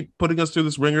just keep putting us through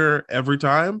this ringer every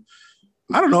time.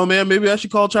 I don't know, man. Maybe I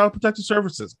should call Child Protective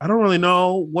Services. I don't really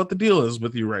know what the deal is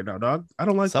with you right now, dog. I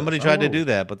don't like Somebody this. I don't tried to know. do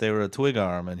that, but they were a twig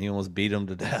arm, and he almost beat him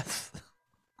to death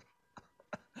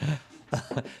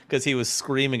because he was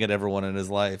screaming at everyone in his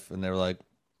life, and they were like,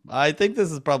 "I think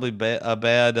this is probably a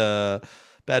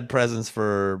bad presence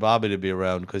for Bobby to be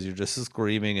around because you're just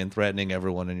screaming and threatening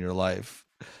everyone in your life."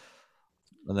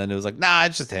 And then it was like, "Nah,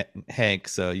 it's just Hank,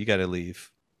 so you got to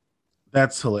leave."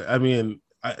 That's hilarious. I mean,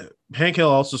 Hank Hill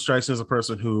also strikes me as a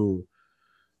person who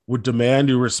would demand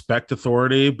you respect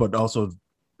authority, but also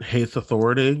hates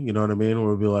authority. You know what I mean?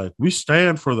 Where we'd be like, we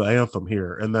stand for the anthem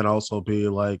here, and then also be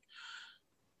like,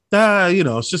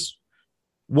 it's just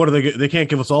what are they? They can't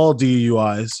give us all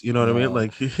DUIs. You know what I mean? No,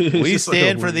 Like, it's we just like a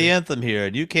stand for the weird. anthem here,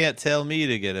 and you can't tell me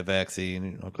to get a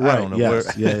vaccine. Like, I Right. don't know where.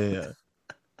 Yes. Yeah. Yeah. Yeah.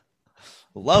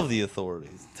 Love the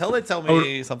authorities. Till they tell I would,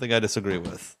 me something I disagree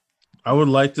with. I would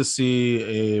like to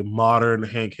see a modern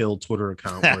Hank Hill Twitter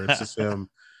account where it's just him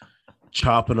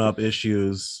chopping up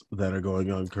issues that are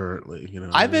going on currently. You know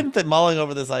what I I've mean? been mulling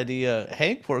over this idea.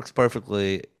 Hank works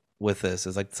perfectly with this.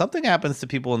 Is like something happens to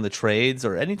people in the trades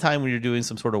or anytime when you're doing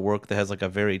some sort of work that has like a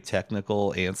very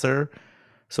technical answer.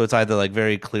 So it's either like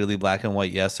very clearly black and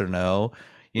white, yes or no.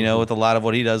 You know, Mhm. with a lot of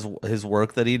what he does, his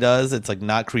work that he does, it's like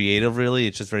not creative really.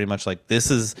 It's just very much like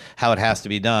this is how it has to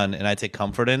be done. And I take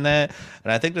comfort in that.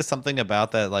 And I think there's something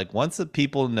about that. Like once the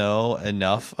people know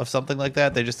enough of something like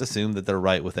that, they just assume that they're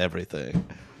right with everything.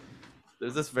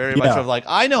 There's this very much Yeah. of like,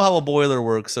 I know how a boiler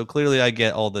works, so clearly I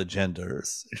get all the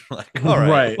genders. You're like, all right,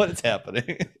 Right. what is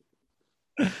happening?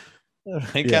 I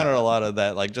encounter Yeah. a lot of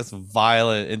that, like just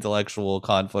violent intellectual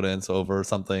confidence over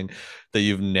something that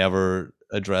you've never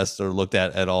addressed or looked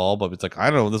at all. But it's like, I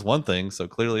don't know this one thing, so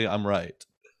clearly I'm right.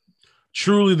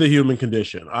 Truly the human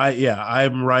condition.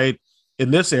 I'm right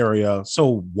in this area.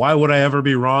 So why would I ever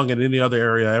be wrong in any other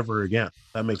area ever again?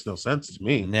 That makes no sense to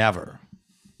me. Never.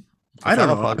 I Let's don't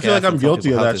have a know. I feel like podcast I'm and tell guilty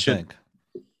people of how that to shit. think.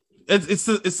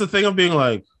 It's the thing of being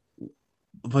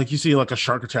like you see like a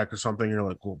shark attack or something, you're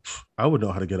like, well, I would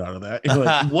know how to get out of that. You're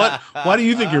like, what? Why do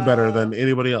you think you're better than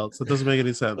anybody else? That doesn't make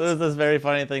any sense. There's this very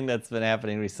funny thing that's been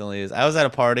happening recently is I was at a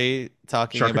party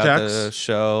talking Shark about the attacks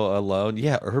show Alone.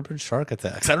 Yeah, urban shark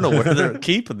attacks. I don't know where they're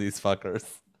keeping these fuckers.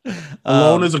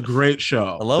 Alone Um, is a great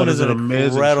show. Alone That is is an an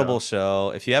amazing incredible show.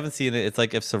 show. If you haven't seen it, it's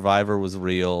like if Survivor was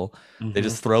real. They Hmm.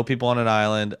 just throw people on an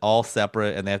island, all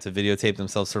separate, and they have to videotape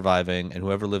themselves surviving. And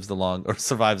whoever lives the long or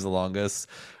survives the longest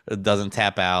doesn't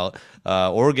tap out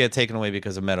or get taken away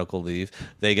because of medical leave.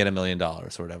 They get $1 million or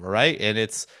whatever, right? And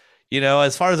it's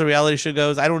as far as the reality show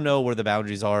goes, I don't know where the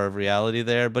boundaries are of reality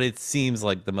there, but it seems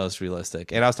like the most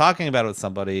realistic. And I was talking about it with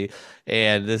somebody,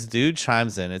 and this dude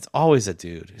chimes in. It's always a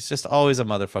dude. It's just always a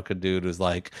motherfucking dude who's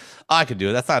like, I can do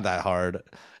it. That's not that hard.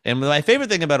 And my favorite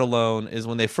thing about Alone is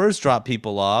when they first drop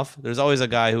people off, there's always a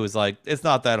guy who is like, it's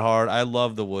not that hard. I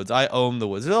love the woods. I own the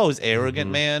woods. There's always arrogant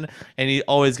Hmm. man, and he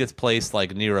always gets placed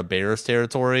like near a bear's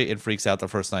territory and freaks out the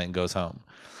first night and goes home.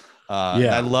 I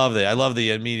Yeah. love it. I love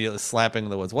the immediate slapping of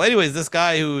the woods. Well, anyways, this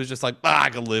guy who was just like, I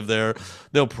can live there.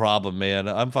 No problem, man.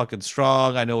 I'm fucking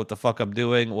strong. I know what the fuck I'm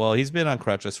doing. Well, he's been on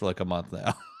crutches for like a month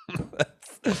now.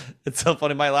 It's so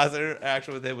funny. My last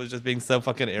interaction with him was just being so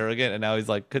fucking arrogant. And now he's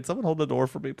like, could someone hold the door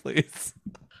for me, please?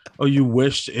 Oh, you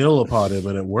wished ill upon him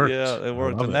and it worked. Yeah, it I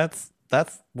worked. love And it.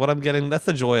 that's what I'm getting. That's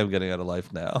the joy I'm getting out of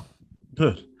life now.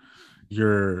 Good.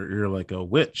 You're like a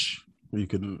witch. You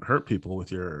can hurt people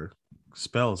with your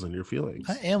spells and your I feelings.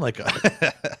 am like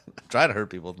try to hurt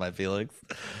people with my feelings.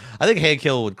 I think Hank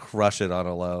Hill would crush it on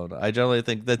Alone. I generally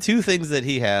think the two things that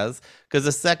he has, because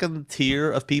the second tier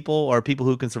of people are people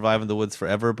who can survive in the woods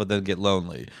forever, but then get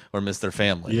lonely or miss their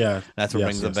family. Yeah. That's what Yes.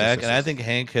 brings them Yes. Yes. back. Yes. And I Yes. think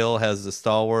Hank Hill has the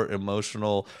stalwart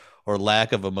emotional or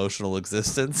lack of emotional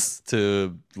existence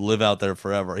to live out there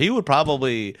forever. He would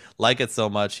probably like it so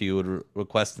much he would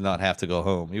request to not have to go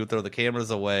home. He would throw the cameras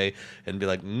away and be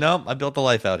like, "Nope, I built a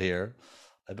life out here.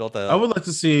 I built I a." would like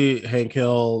to see Hank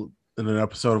Hill in an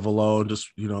episode of Alone, just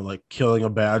like killing a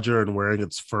badger and wearing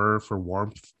its fur for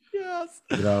warmth. Yes.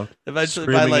 Eventually, by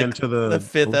Screaming like into the the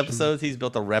fifth ocean. episode, he's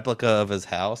built a replica of his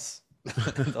house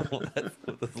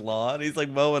with his lawn. He's like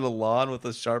mowing a lawn with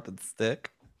a sharpened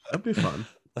stick. That'd be fun.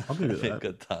 I'll give you That'd be a that.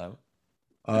 good time.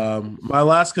 My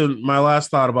last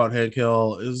thought about Hank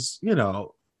Hill is,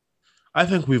 I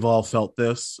think we've all felt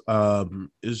this.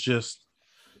 Is just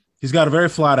he's got a very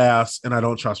flat ass, and I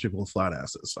don't trust people with flat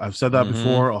asses. I've said that Mm-hmm.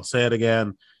 before. I'll say it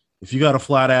again. If you got a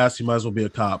flat ass, you might as well be a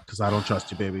cop because I don't trust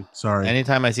you, baby. Sorry.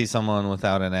 Anytime I see someone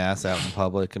without an ass out in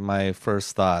public, my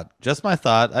first thought, just my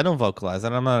thought, I don't vocalize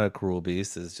it. I'm not a cruel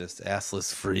beast. Is just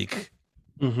assless freak.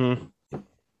 Mm-hmm.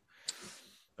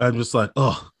 I'm just like,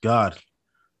 oh God,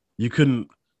 you couldn't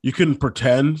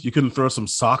pretend, you couldn't throw some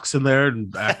socks in there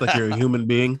and act like you're a human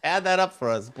being. Add that up for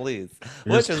us, please.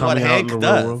 You're Which just is what coming out in Hank the real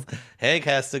does. world. Hank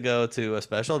has to go to a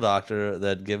special doctor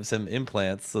that gives him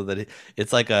implants so that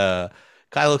it's like a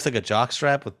kind of looks like a jock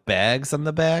strap with bags on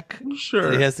the back. So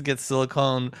Sure. he has to get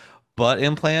silicone butt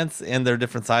implants, and they're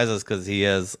different sizes because he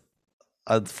has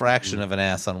a fraction of an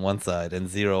ass on one side and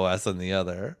zero ass on the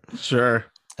other. Sure.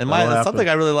 And That'll happen. something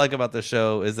I really like about the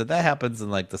show is that happens in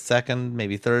like the second,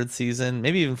 maybe third season,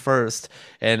 maybe even first.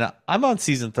 And I'm on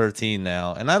season 13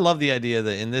 now, and I love the idea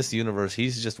that in this universe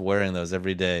he's just wearing those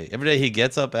every day. Every day he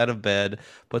gets up out of bed,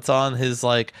 puts on his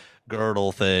like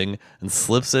girdle thing, and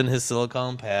slips in his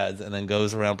silicone pads, and then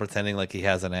goes around pretending like he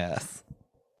has an ass.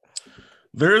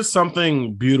 There is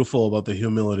something beautiful about the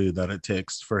humility that it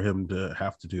takes for him to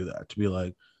have to do that. To be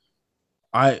like,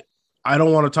 I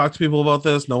don't want to talk to people about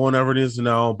this. No one ever needs to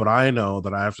know, but I know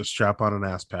that I have to strap on an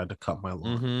ass pad to cut my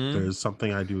lawn. Mhm. There's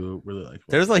something I do really like.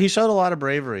 There's like he showed a lot of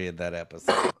bravery in that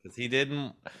episode because he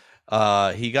didn't.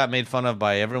 He got made fun of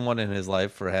by everyone in his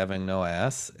life for having no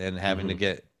ass and having to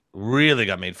get really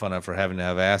got made fun of for having to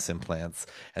have ass implants.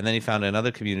 And then he found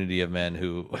another community of men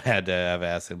who had to have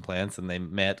ass implants, and they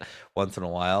met once in a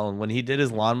while. And when he did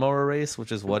his lawnmower race,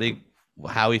 which is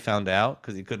how he found out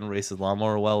because he couldn't race his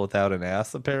lawnmower well without an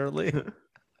ass, apparently.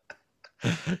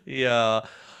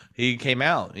 He came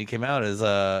out. He came out as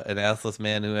an assless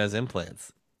man who has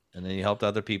implants, and then he helped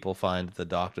other people find the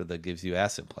doctor that gives you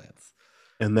ass implants.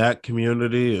 And that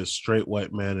community is straight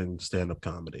white men in stand-up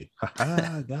comedy.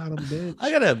 I got him, bitch. I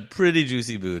got a pretty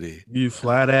juicy booty. You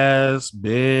flat ass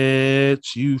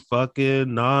bitch. You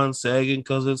fucking non-sagging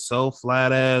because it's so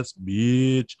flat ass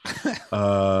bitch.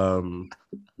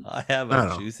 I have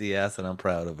a juicy ass, and I'm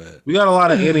proud of it. We got a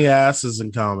lot of any asses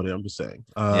in comedy. I'm just saying.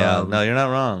 Yeah, no, you're not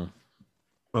wrong.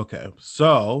 Okay,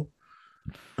 so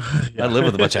I live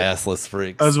with a bunch of assless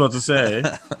freaks. I was about to say,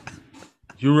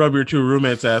 you rub your two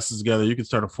roommates' asses together, you can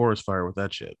start a forest fire with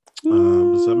that shit.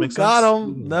 Does that make sense? Got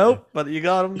him. Nope, but you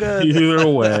got him good. Either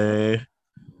way,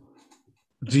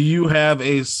 do you have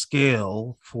a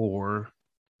scale for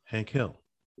Hank Hill?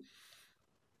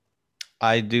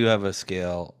 I do have a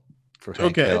scale for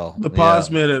Hank Hill. The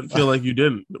pause made it feel like you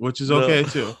didn't, which is okay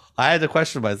too. I had to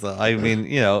question myself. I mean,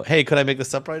 hey, could I make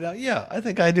this up right now? Yeah, I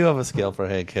think I do have a scale for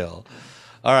Hank Hill.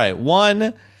 All right,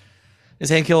 1, is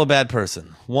Hank Hill a bad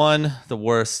person? 1, the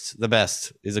worst. The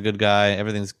best, is a good guy.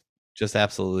 Everything's just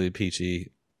absolutely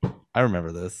peachy. I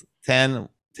remember this. 10,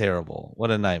 terrible. What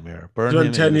a nightmare. It's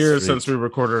been 10 years since we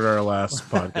recorded our last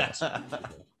podcast.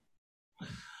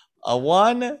 A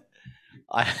 1,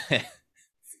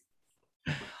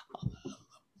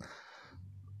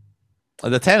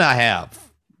 the 10 I have.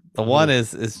 The 1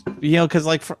 is because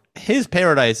like his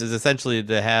paradise is essentially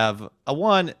to have a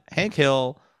 1. Hank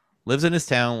Hill lives in his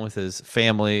town with his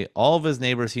family, all of his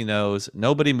neighbors he knows.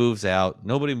 Nobody moves out,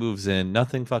 nobody moves in,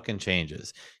 nothing fucking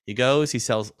changes. He goes, he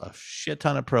sells a shit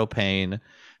ton of propane,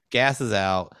 gas is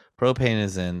out, propane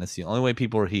is in. That's the only way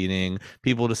people are heating.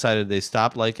 People decided they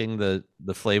stopped liking the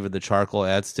flavor the charcoal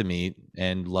adds to meat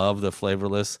and love the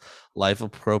flavorless life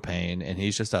of propane. And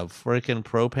he's just a freaking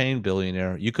propane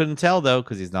billionaire. You couldn't tell though,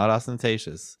 because he's not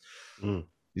ostentatious.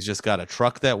 He's just got a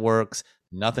truck that works.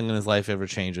 Nothing in his life ever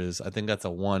changes. I think that's a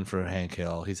 1 for Hank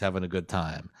Hill. He's having a good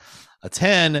time. A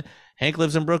 10, Hank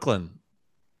lives in Brooklyn.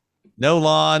 No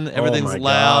lawn, everything's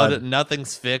loud, God.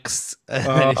 Nothing's fixed. He's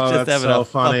just having a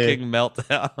fucking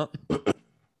meltdown.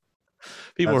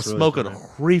 People are smoking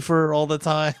reefer all the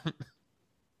time.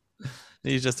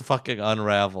 He's just fucking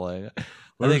unraveling.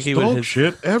 There's dog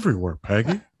shit everywhere,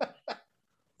 Peggy.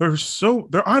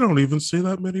 I don't even see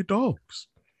that many dogs.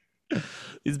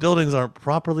 These buildings aren't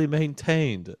properly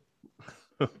maintained.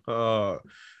 Yeah,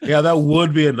 that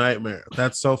would be a nightmare.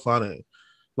 That's so funny.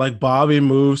 Like Bobby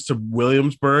moves to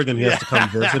Williamsburg and he has to come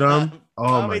visit him.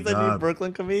 Oh my God. Bobby's a new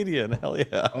Brooklyn comedian. Hell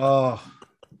yeah. Oh,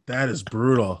 that is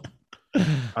brutal.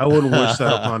 I wouldn't wish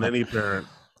that upon any parent.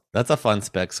 That's a fun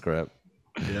spec script.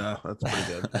 Yeah, that's pretty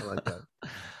good. I like that.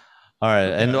 All right.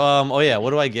 And Okay. oh yeah, what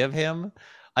do I give him?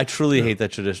 I truly Yeah. hate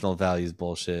that traditional values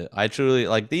bullshit. I truly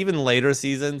like even later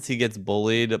seasons he gets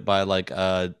bullied by like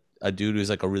a dude who's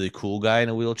like a really cool guy in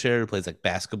a wheelchair who plays like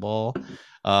basketball.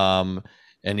 Um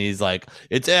and he's like,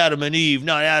 it's Adam and Eve,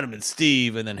 not Adam and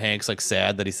Steve. And then Hank's like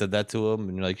sad that he said that to him.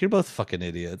 And you're like, you're both fucking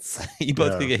idiots. You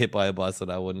both could Yeah. get hit by a bus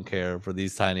and I wouldn't care for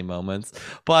these tiny moments.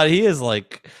 But he is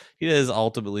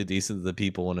ultimately decent to the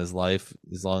people in his life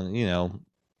as long,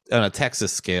 on a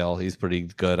Texas scale, he's pretty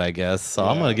good, I guess. So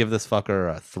I'm gonna Yeah. give this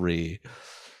fucker a 3.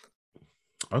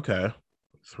 Okay.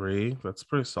 3. That's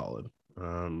pretty solid.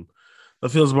 That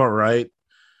feels about right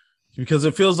because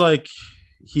it feels like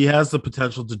he has the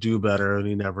potential to do better, and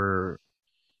he never.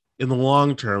 In the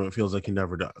long term, it feels like he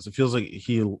never does. It feels like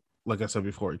he, like I said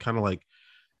before, he kind of like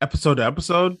episode to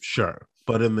episode, sure,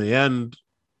 but in the end,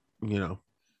 you know,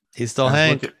 He's still as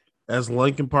Hank.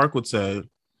 Lincoln Park would say,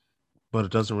 but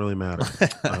it doesn't really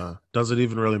matter. Does it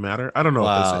even really matter? I don't know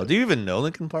what they Wow. say. Do you even know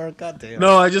Lincoln Park? God damn.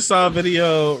 No, I just saw a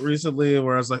video recently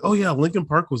where I was like, oh yeah, Lincoln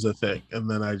Park was a thing. And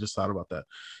then I just thought about that.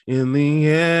 In the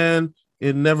end,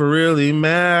 it never really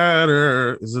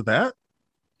matter. Is it that?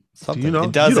 Do you Something. know? It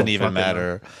You doesn't don't even fucking know.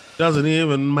 matter. Doesn't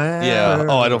even Yeah.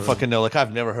 Oh, I don't matter. fucking know. Like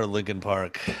I've never heard Lincoln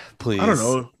Park. I don't Please.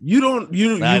 know. You don't I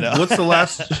you know. what's the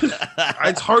last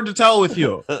it's hard to tell with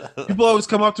you. People always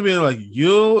come up to me and like,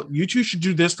 you two should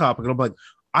do this topic. And I'm like,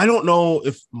 I don't know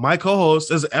if my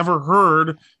co-host has ever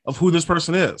heard of who this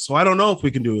person is. So I don't know if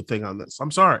we can do a thing on this. I'm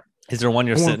sorry. Is there one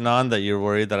you're sitting on that you're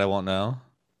worried that I won't know?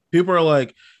 People are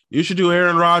like, you should do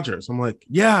Aaron Rodgers. I'm like,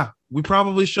 yeah, we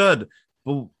probably should.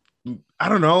 But I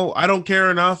don't know. I don't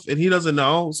care enough, and he doesn't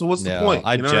know. So what's the No, point?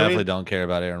 I You know what I definitely mean? don't care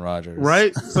about Aaron Rodgers.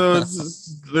 Right? So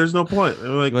there's no point. They're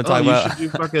like, You want to oh,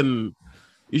 talk about?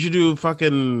 you should do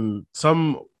fucking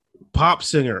some pop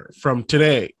singer from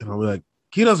today. And I'll be like,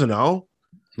 he doesn't know.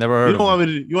 Never You heard don't of him. want me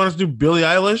to, you want us to do Billie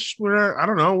Eilish? I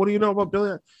don't know. What do you know about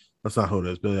Billie? That's not who it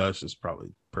is. Billie Eilish is probably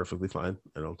perfectly fine.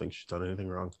 I don't think she's done anything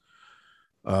wrong.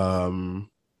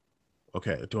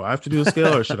 Okay. Do I have to do a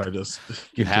scale or should I just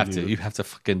You have to. You have to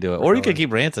fucking do it, or you could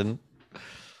keep ranting.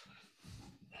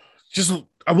 Just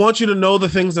I want you to know the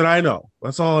things that I know.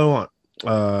 That's all I want.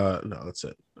 No, that's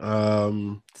it.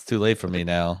 It's too late for me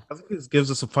now. I think this gives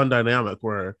us a fun dynamic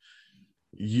where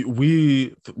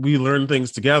we learn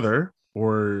things together,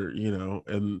 or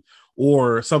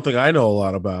or something I know a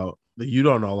lot about that you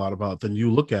don't know a lot about. Then you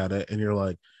look at it and you're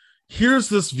like, here's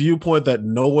this viewpoint that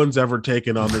no one's ever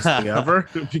taken on this thing ever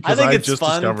because I think I it's just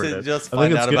fun discovered to it. just I think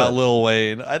find it's out good. about Lil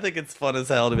Wayne. I think it's fun as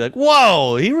hell to be like,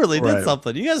 whoa, he really did Right.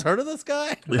 something. You guys heard of this guy?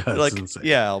 Yeah, You're it's like, insane.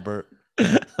 yeah, Albert.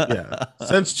 Yeah.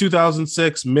 Since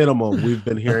 2006 minimum, we've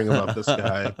been hearing about this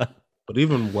guy, but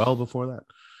even well before that.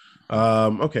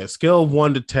 Okay, scale of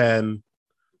 1 to 10.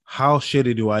 How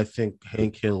shitty do I think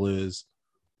Hank Hill is?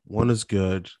 1 is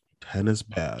good, 10 is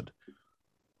bad.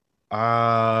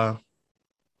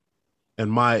 And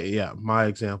my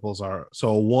examples are,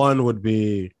 so 1 would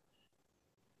be,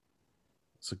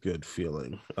 it's a good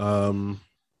feeling. I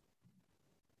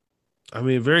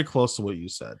mean, very close to what you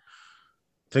said.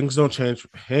 Things don't change.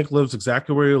 Hank lives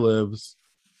exactly where he lives.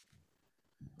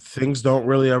 Things don't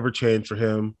really ever change for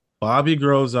him. Bobby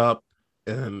grows up,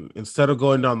 and instead of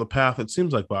going down the path it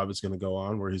seems like Bobby's going to go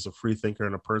on, where he's a free thinker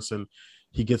and a person,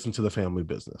 he gets into the family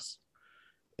business,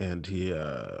 and he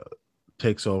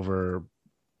takes over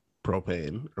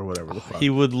propane or whatever the fuck. He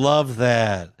would love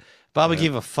that. Bobby Yeah.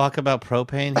 gave a fuck about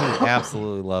propane. He would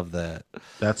absolutely love that.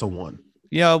 That's a 1.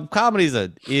 Comedy's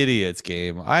an idiot's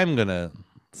game. I'm gonna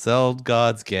sell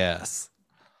God's gas.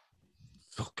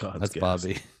 Oh God, That's gas.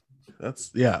 Bobby.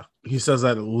 That's he says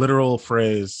that literal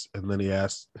phrase, and then he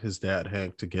asks his dad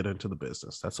Hank to get into the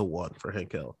business. That's a 1 for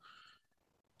Hank Hill.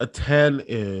 A 10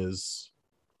 is,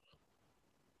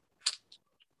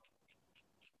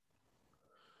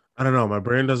 I don't know, my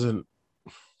brain doesn't,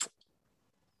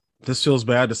 this feels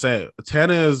bad to say. A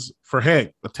 10 is for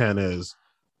Hank. A 10 is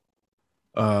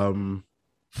I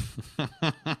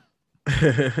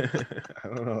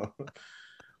don't know.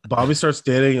 Bobby starts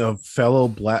dating a fellow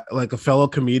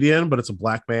comedian, but it's a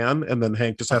black man, and then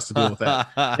Hank just has to deal with that.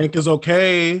 Hank is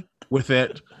okay with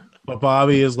it, but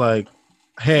Bobby is like,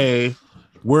 hey,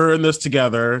 we're in this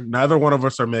together. Neither one of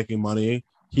us are making money.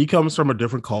 He comes from a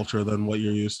different culture than what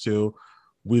you're used to.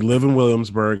 We live in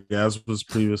Williamsburg, as was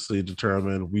previously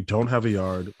determined. We don't have a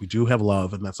yard. We do have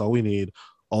love, and that's all we need.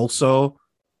 Also,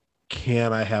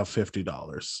 can I have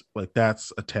 $50? Like,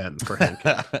 that's a 10 for Hank.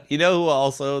 You know who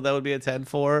also that would be a 10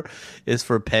 for is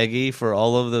for Peggy, for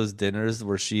all of those dinners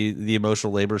where the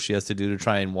emotional labor she has to do to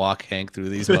try and walk Hank through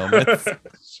these moments.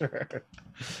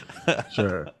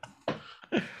 Sure.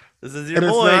 This is your And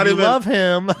it's boy. not You even love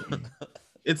him.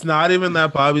 it's not even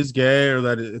that Bobby's gay or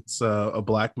that it's a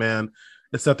black man.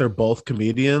 It's that they're both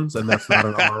comedians, and that's not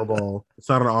an honorable. It's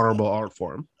not an honorable art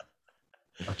form.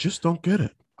 I just don't get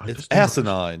it. I It's just don't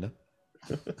asinine.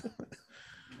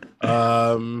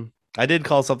 I did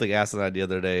call something asinine the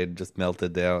other day and just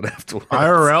melted down afterwards.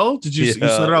 IRL? Did you you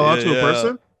said it out loud to a yeah.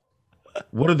 person?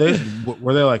 What did they?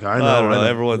 Were they like? I know. I don't know. know.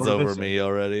 Everyone's What did they over say? me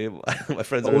already. My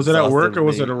friends are Was it at exhausted work or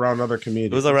with was it me. around other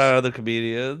comedians? It was around other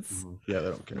comedians. Yeah, they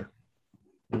don't care.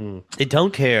 They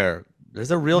don't care.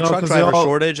 There's a real No, truck 'cause they driver all-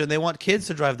 shortage, and they want kids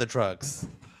to drive the trucks.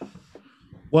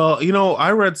 Well,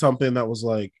 I read something that was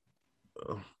like,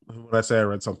 when I say I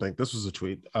read something, this was a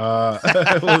tweet.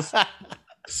 It was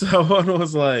someone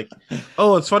was like,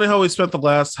 "Oh, it's funny how we spent the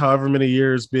last however many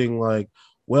years being like,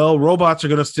 well, robots are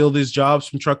going to steal these jobs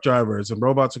from truck drivers, and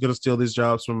robots are going to steal these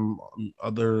jobs from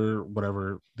other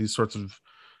whatever these sorts of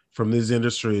from these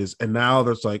industries, and now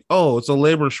there's like, oh, it's a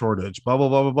labor shortage, blah blah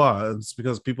blah blah blah. And it's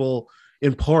because people,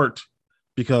 in part,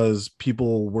 because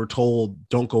people were told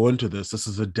don't go into this. This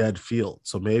is a dead field,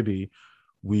 so maybe."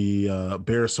 We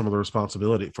bear some of the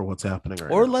responsibility for what's happening right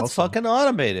now. Or let's fucking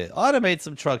automate it. Automate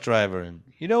some truck driving.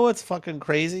 You know what's fucking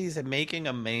crazy is making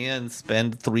a man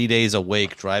spend 3 days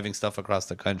awake driving stuff across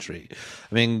the country.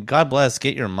 I mean, God bless,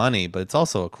 get your money, but it's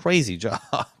also a crazy job.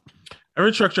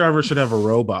 Every truck driver should have a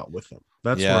robot with them.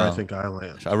 That's Yeah. where I think I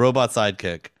land. A robot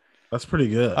sidekick. That's pretty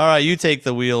good. All right, you take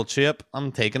the wheel, Chip.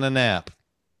 I'm taking a nap.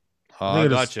 I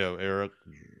got you, Eric.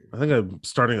 I think I'm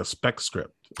starting a spec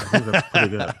script. I think that's pretty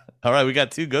good. All right, we got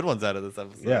 2 good ones out of this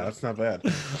episode. Yeah, that's not bad.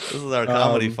 This is our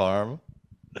comedy farm.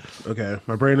 Okay,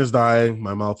 my brain is dying.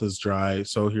 My mouth is dry.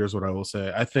 So here's what I will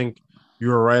say. I think you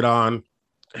were right on.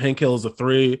 Hank Hill is a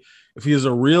 3. If he is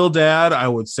a real dad, I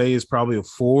would say he's probably a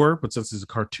 4. But since he's a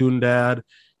cartoon dad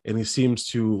and he seems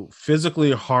to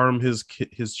physically harm his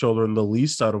children the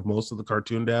least out of most of the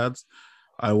cartoon dads,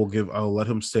 I'll let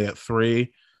him stay at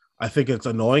 3. I think it's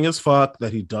annoying as fuck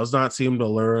that he does not seem to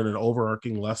learn an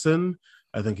overarching lesson.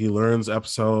 I think he learns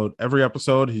every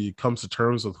episode. He comes to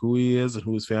terms with who he is and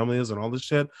who his family is and all this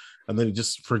shit. And then he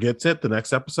just forgets it the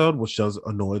next episode, which does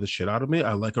annoy the shit out of me.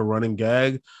 I like a running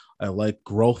gag. I like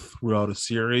growth throughout a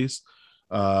series.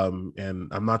 And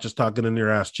I'm not just talking in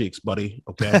your ass cheeks, buddy.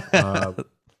 Okay.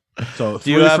 So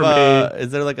do you have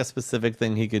is there like a specific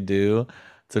thing he could do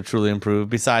to truly improve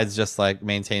besides just like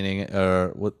maintaining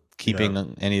or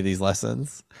keeping any of these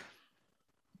lessons?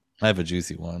 I have a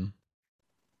juicy one.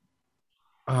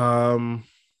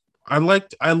 I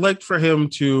liked for him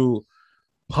to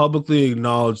publicly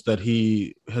acknowledge that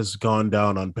he has gone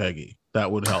down on Peggy. That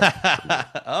would help.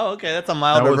 Oh, okay. That's a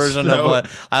milder version of what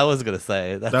I was gonna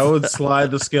say. That would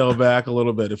slide the scale back a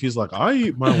little bit. If he's like, I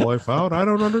eat my wife out, I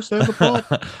don't understand the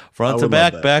problem. Front to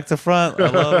back, back to front. I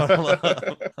love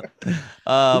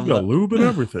We've got lube and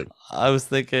everything. I was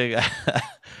thinking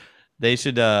they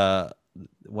should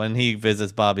when he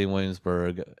visits Bobby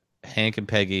Williamsburg, Hank and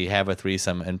Peggy have a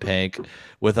threesome, and Hank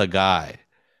with a guy,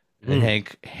 and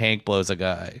Hank blows a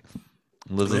guy,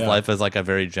 lives his life as like a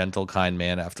very gentle, kind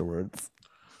man afterwards.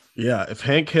 Yeah, if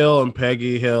Hank Hill and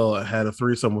Peggy Hill had a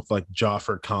threesome with like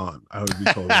Jafar Khan, I would be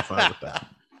totally fine with that.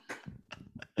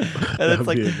 And it's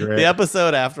like the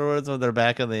episode afterwards when they're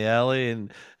back in the alley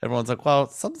and everyone's like, "Well,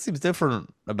 something seems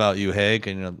different about you, Hank,"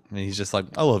 and he's just like,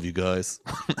 "I love you guys.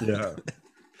 Yeah,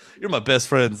 you're my best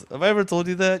friends. Have I ever told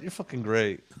you that? You're fucking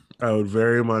great." I would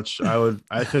very much.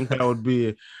 I think that'd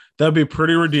be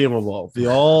pretty redeemable. The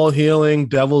all healing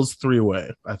Devil's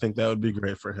 3-way. I think that would be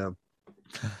great for him.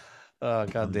 Oh,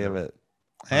 God damn it,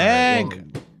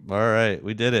 Hank! All right,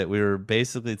 we did it. We were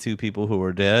basically 2 people who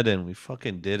were dead, and we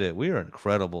fucking did it. We are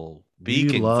incredible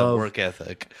beacons of work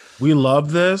ethic. We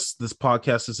love this. This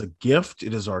podcast is a gift.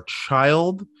 It is our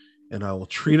child, and I will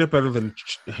treat it better than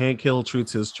Hank Hill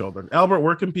treats his children. Albert,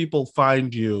 where can people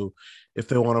find you if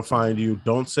they want to find you?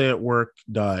 Don't say at work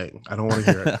dying. I don't want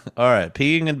to hear it. All right,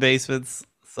 peeing in basements,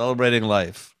 celebrating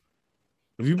life.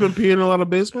 Have you been peeing in a lot of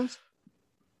basements?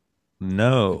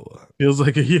 No. Feels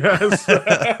like a yes.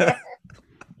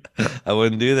 I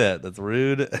wouldn't do that. That's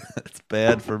rude. It's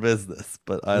bad for business.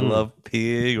 But I love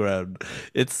peeing around.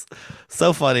 It's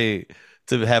so funny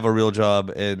to have a real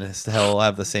job and still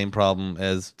have the same problem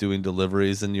as doing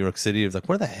deliveries in New York City. It's like,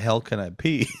 where the hell can I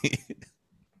pee?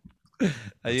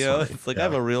 It's like I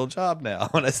have a real job now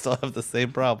and I still have the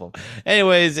same problem.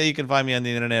 Anyways, you can find me on the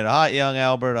internet, Hot Young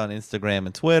Albert, on Instagram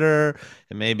and Twitter,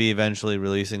 and maybe eventually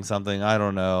releasing something. I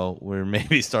don't know. We're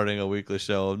maybe starting a weekly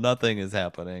show. Nothing is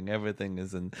happening. Everything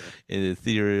is in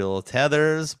ethereal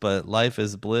tethers, but life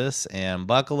is bliss. And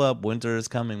buckle up, winter is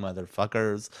coming,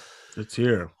 motherfuckers. It's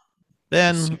here.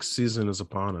 Then the 6th season is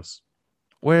upon us.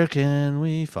 Where can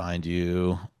we find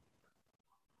you?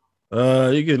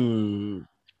 You can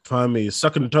find me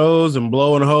sucking toes and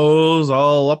blowing hose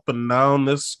all up and down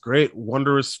this great,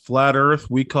 wondrous flat Earth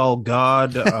we call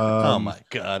God. Oh my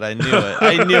God, I knew it.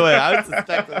 I knew it. I was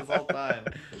suspecting this whole time.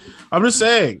 I'm just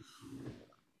saying,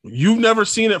 you've never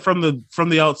seen it from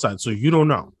the outside, so you don't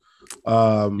know.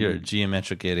 You're a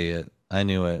geometric idiot. I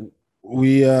knew it.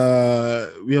 We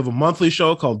have a monthly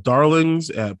show called Darlings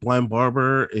at Blind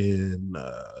Barber in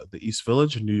the East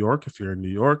Village in New York. If you're in New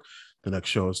York, the next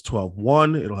show is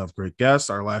 12/1. It'll have great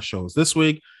guests. Our last show was this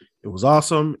week. It was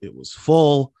awesome. It was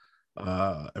full.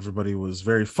 Everybody was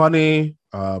very funny.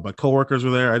 My coworkers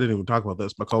were there. I didn't even talk about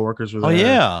this. My coworkers were there. Oh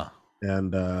yeah.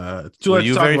 And were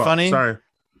you very funny? Sorry.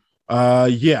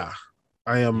 Yeah.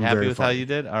 I am happy very with funny. how you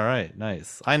did. All right,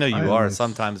 nice. I know you are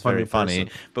sometimes very funny,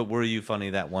 but were you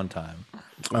funny that one time?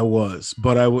 I was,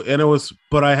 but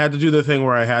I had to do the thing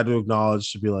where I had to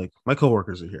acknowledge to be like, my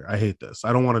coworkers are here. I hate this.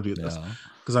 I don't want to do this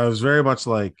because I was very much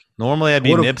like. Normally I'd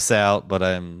be nips out, but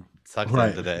I'm sucked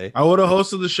in today. I would have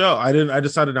hosted the show. I didn't. I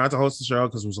decided not to host the show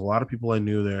because there was a lot of people I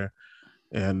knew there,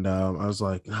 and I was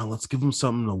like, no, let's give them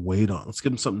something to wait on. Let's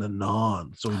give them something to gnaw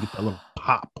on, so we get that little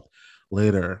pop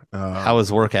later. How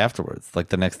was work afterwards? Like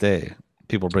the next day,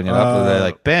 people bring it up. They're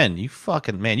like, Ben, you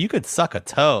fucking man, you could suck a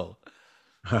toe.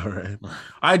 All right,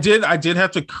 I did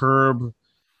have to curb.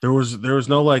 There was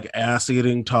no like ass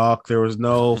eating talk. There was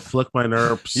no flick my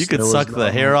nerps. You could suck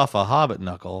the hair off a hobbit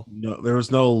knuckle. No, there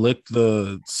was no lick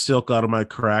the silk out of my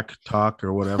crack talk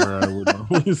or whatever I would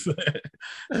always say.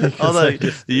 All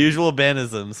the usual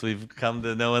Benisms we've come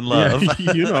to know and love.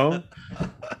 Yeah, you know.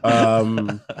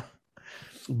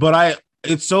 But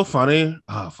it's so funny.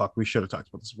 Oh fuck, we should have talked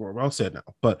about this before, but I'll say it now.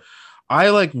 But I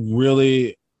like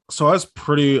really, so I was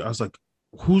like,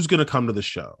 who's gonna come to the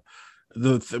show?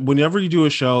 Whenever you do a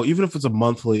show, even if it's a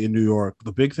monthly in New York,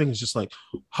 the big thing is just like,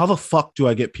 how the fuck do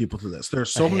I get people to this?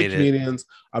 There's so many comedians.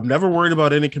 I'm never worried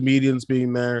about any comedians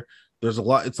being there. There's a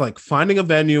lot. It's like finding a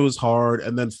venue is hard,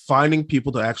 and then finding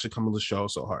people to actually come to the show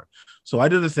is so hard. So I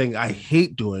did a thing I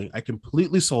hate doing. I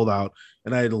completely sold out,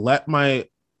 and I let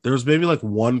there was maybe like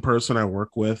one person I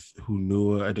work with who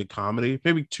knew I did comedy,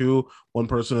 maybe two. One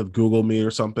person had Googled me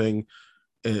or something.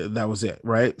 That was it,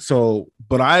 right? So,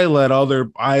 but I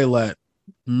let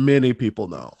many people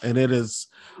know, and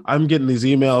I'm getting these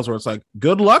emails where it's like,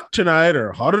 good luck tonight,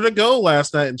 or how did it go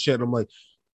last night, and shit. And I'm like,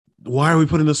 why are we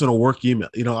putting this in a work email?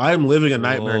 You know, I'm living a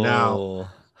nightmare now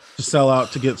to sell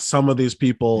out to get some of these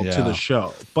people to the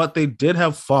show, but they did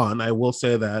have fun. I will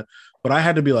say that. But I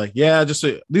had to be like,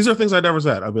 these are things I never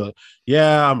said. I'd be like,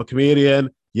 yeah, I'm a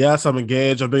comedian. Yes, I'm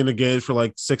engaged. I've been engaged for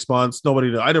like 6 months.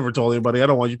 I never told anybody. I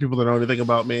don't want you people to know anything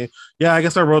about me. Yeah, I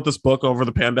guess I wrote this book over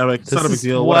the pandemic. It's not a big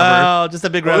deal. Wow, just a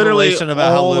big revelation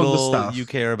about how little you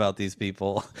care about these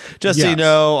people. Just so you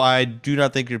know, I do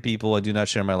not think you're people. I do not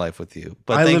share my life with you.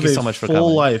 But thank you so much for coming. I live a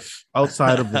full life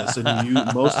outside of this, and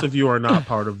most of you are not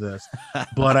part of this.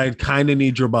 But I kind of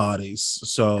need your bodies,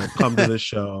 so come to this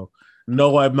show.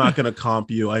 No, I'm not going to comp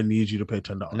you. I need you to pay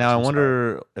 $10. Now, I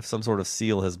wonder if some sort of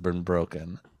seal has been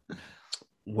broken.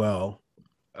 Well,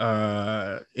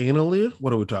 anally,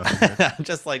 what are we talking about?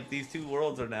 Just like these two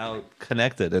worlds are now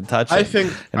connected and touching.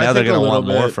 And now they're going to want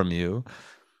more from you.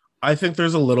 I think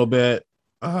there's a little bit.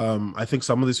 I think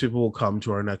some of these people will come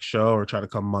to our next show or try to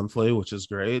come monthly, which is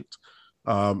great.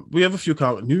 We have a few.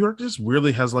 New York just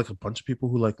really has like a bunch of people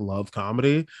who like love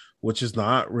comedy, which is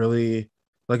not really.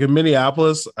 Like in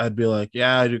Minneapolis, I'd be like,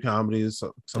 yeah, I do comedies.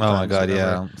 Oh my God,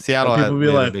 yeah. Seattle, people would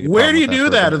be like, where do you do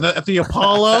that? At the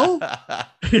Apollo?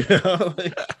 You know,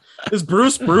 like, is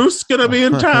Bruce gonna be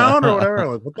in town or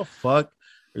whatever? Like, what the fuck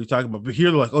are you talking about? But here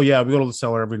they're like, oh yeah, we go to the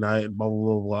cellar every night and blah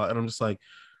blah blah blah. And I'm just like,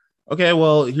 okay,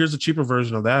 well, here's a cheaper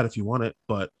version of that if you want it.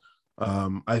 But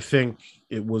I think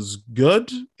it was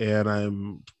good, and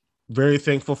I'm very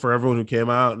thankful for everyone who came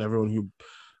out and everyone who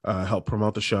help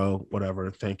promote the show, whatever.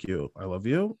 Thank you. I love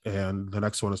you. And the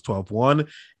next one is 12/1.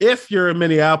 If you're in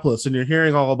Minneapolis and you're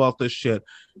hearing all about this shit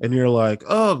and you're like,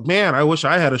 oh man, I wish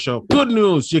I had a show. Good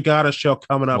news. You got a show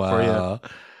coming up for you.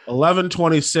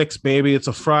 11/26, baby. It's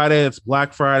a Friday. It's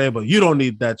Black Friday, but you don't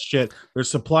need that shit. There's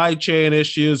supply chain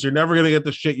issues. You're never going to get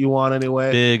the shit you want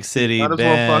anyway. Big city.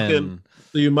 So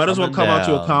you might as well come out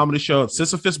to a comedy show at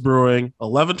Sisyphus Brewing.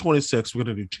 11/26. We're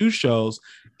going to do 2 shows,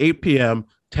 8 p.m.,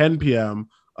 10 p.m.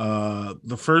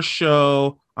 The first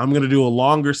show, I'm going to do a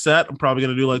longer set. I'm probably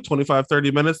going to do like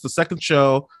 25-30 minutes. The second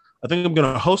show, I think I'm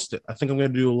going to host it. I think I'm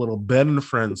going to do a little Ben and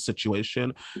Friends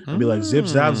situation and be like, zip,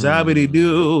 zap, zabbity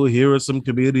doo. Here are some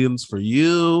comedians for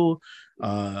you.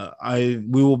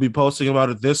 We will be posting about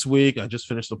it this week. I just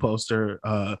finished the poster.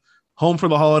 Home for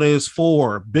the Holidays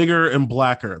 4, bigger and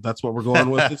blacker. That's what we're going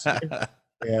with this year.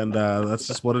 And that's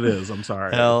just what it is. I'm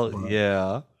sorry. Hell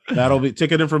yeah. That'll be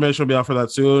ticket information will be out for that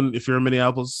soon. If you're in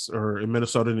Minneapolis or in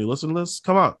Minnesota and you listen to this,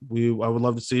 come on. I would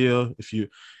love to see you. If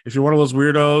you're one of those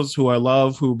weirdos who I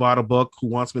love, who bought a book, who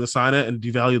wants me to sign it and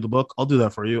devalue the book, I'll do that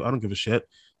for you. I don't give a shit.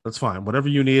 That's fine. Whatever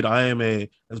you need. I am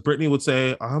as Brittany would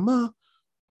say, I'm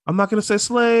not going to say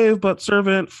slave, but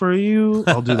servant for you.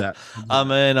 I'll do that.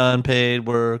 I'm an unpaid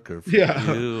worker for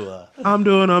Yeah. you. I'm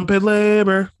doing unpaid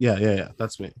labor. Yeah.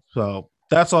 That's me. So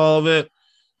that's all of it.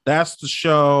 That's the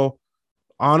show.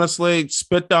 Honestly,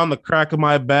 spit down the crack of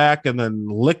my back and then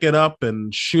lick it up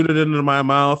and shoot it into my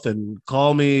mouth and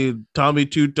call me Tommy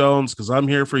Two Tones because I'm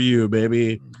here for you,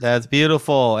 baby. That's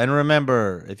beautiful. And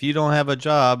remember, if you don't have a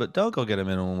job, don't go get a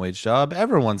minimum wage job.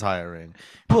 Everyone's hiring.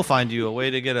 We'll find you a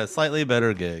way to get a slightly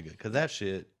better gig because that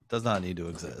shit does not need to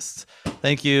exist.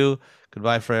 Thank you.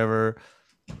 Goodbye forever.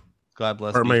 God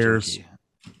bless Our beef mayors. jerky.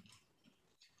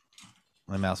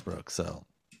 My mouse broke, so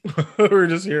We're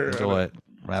just here. enjoy it.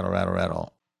 Rattle, rattle,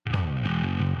 rattle.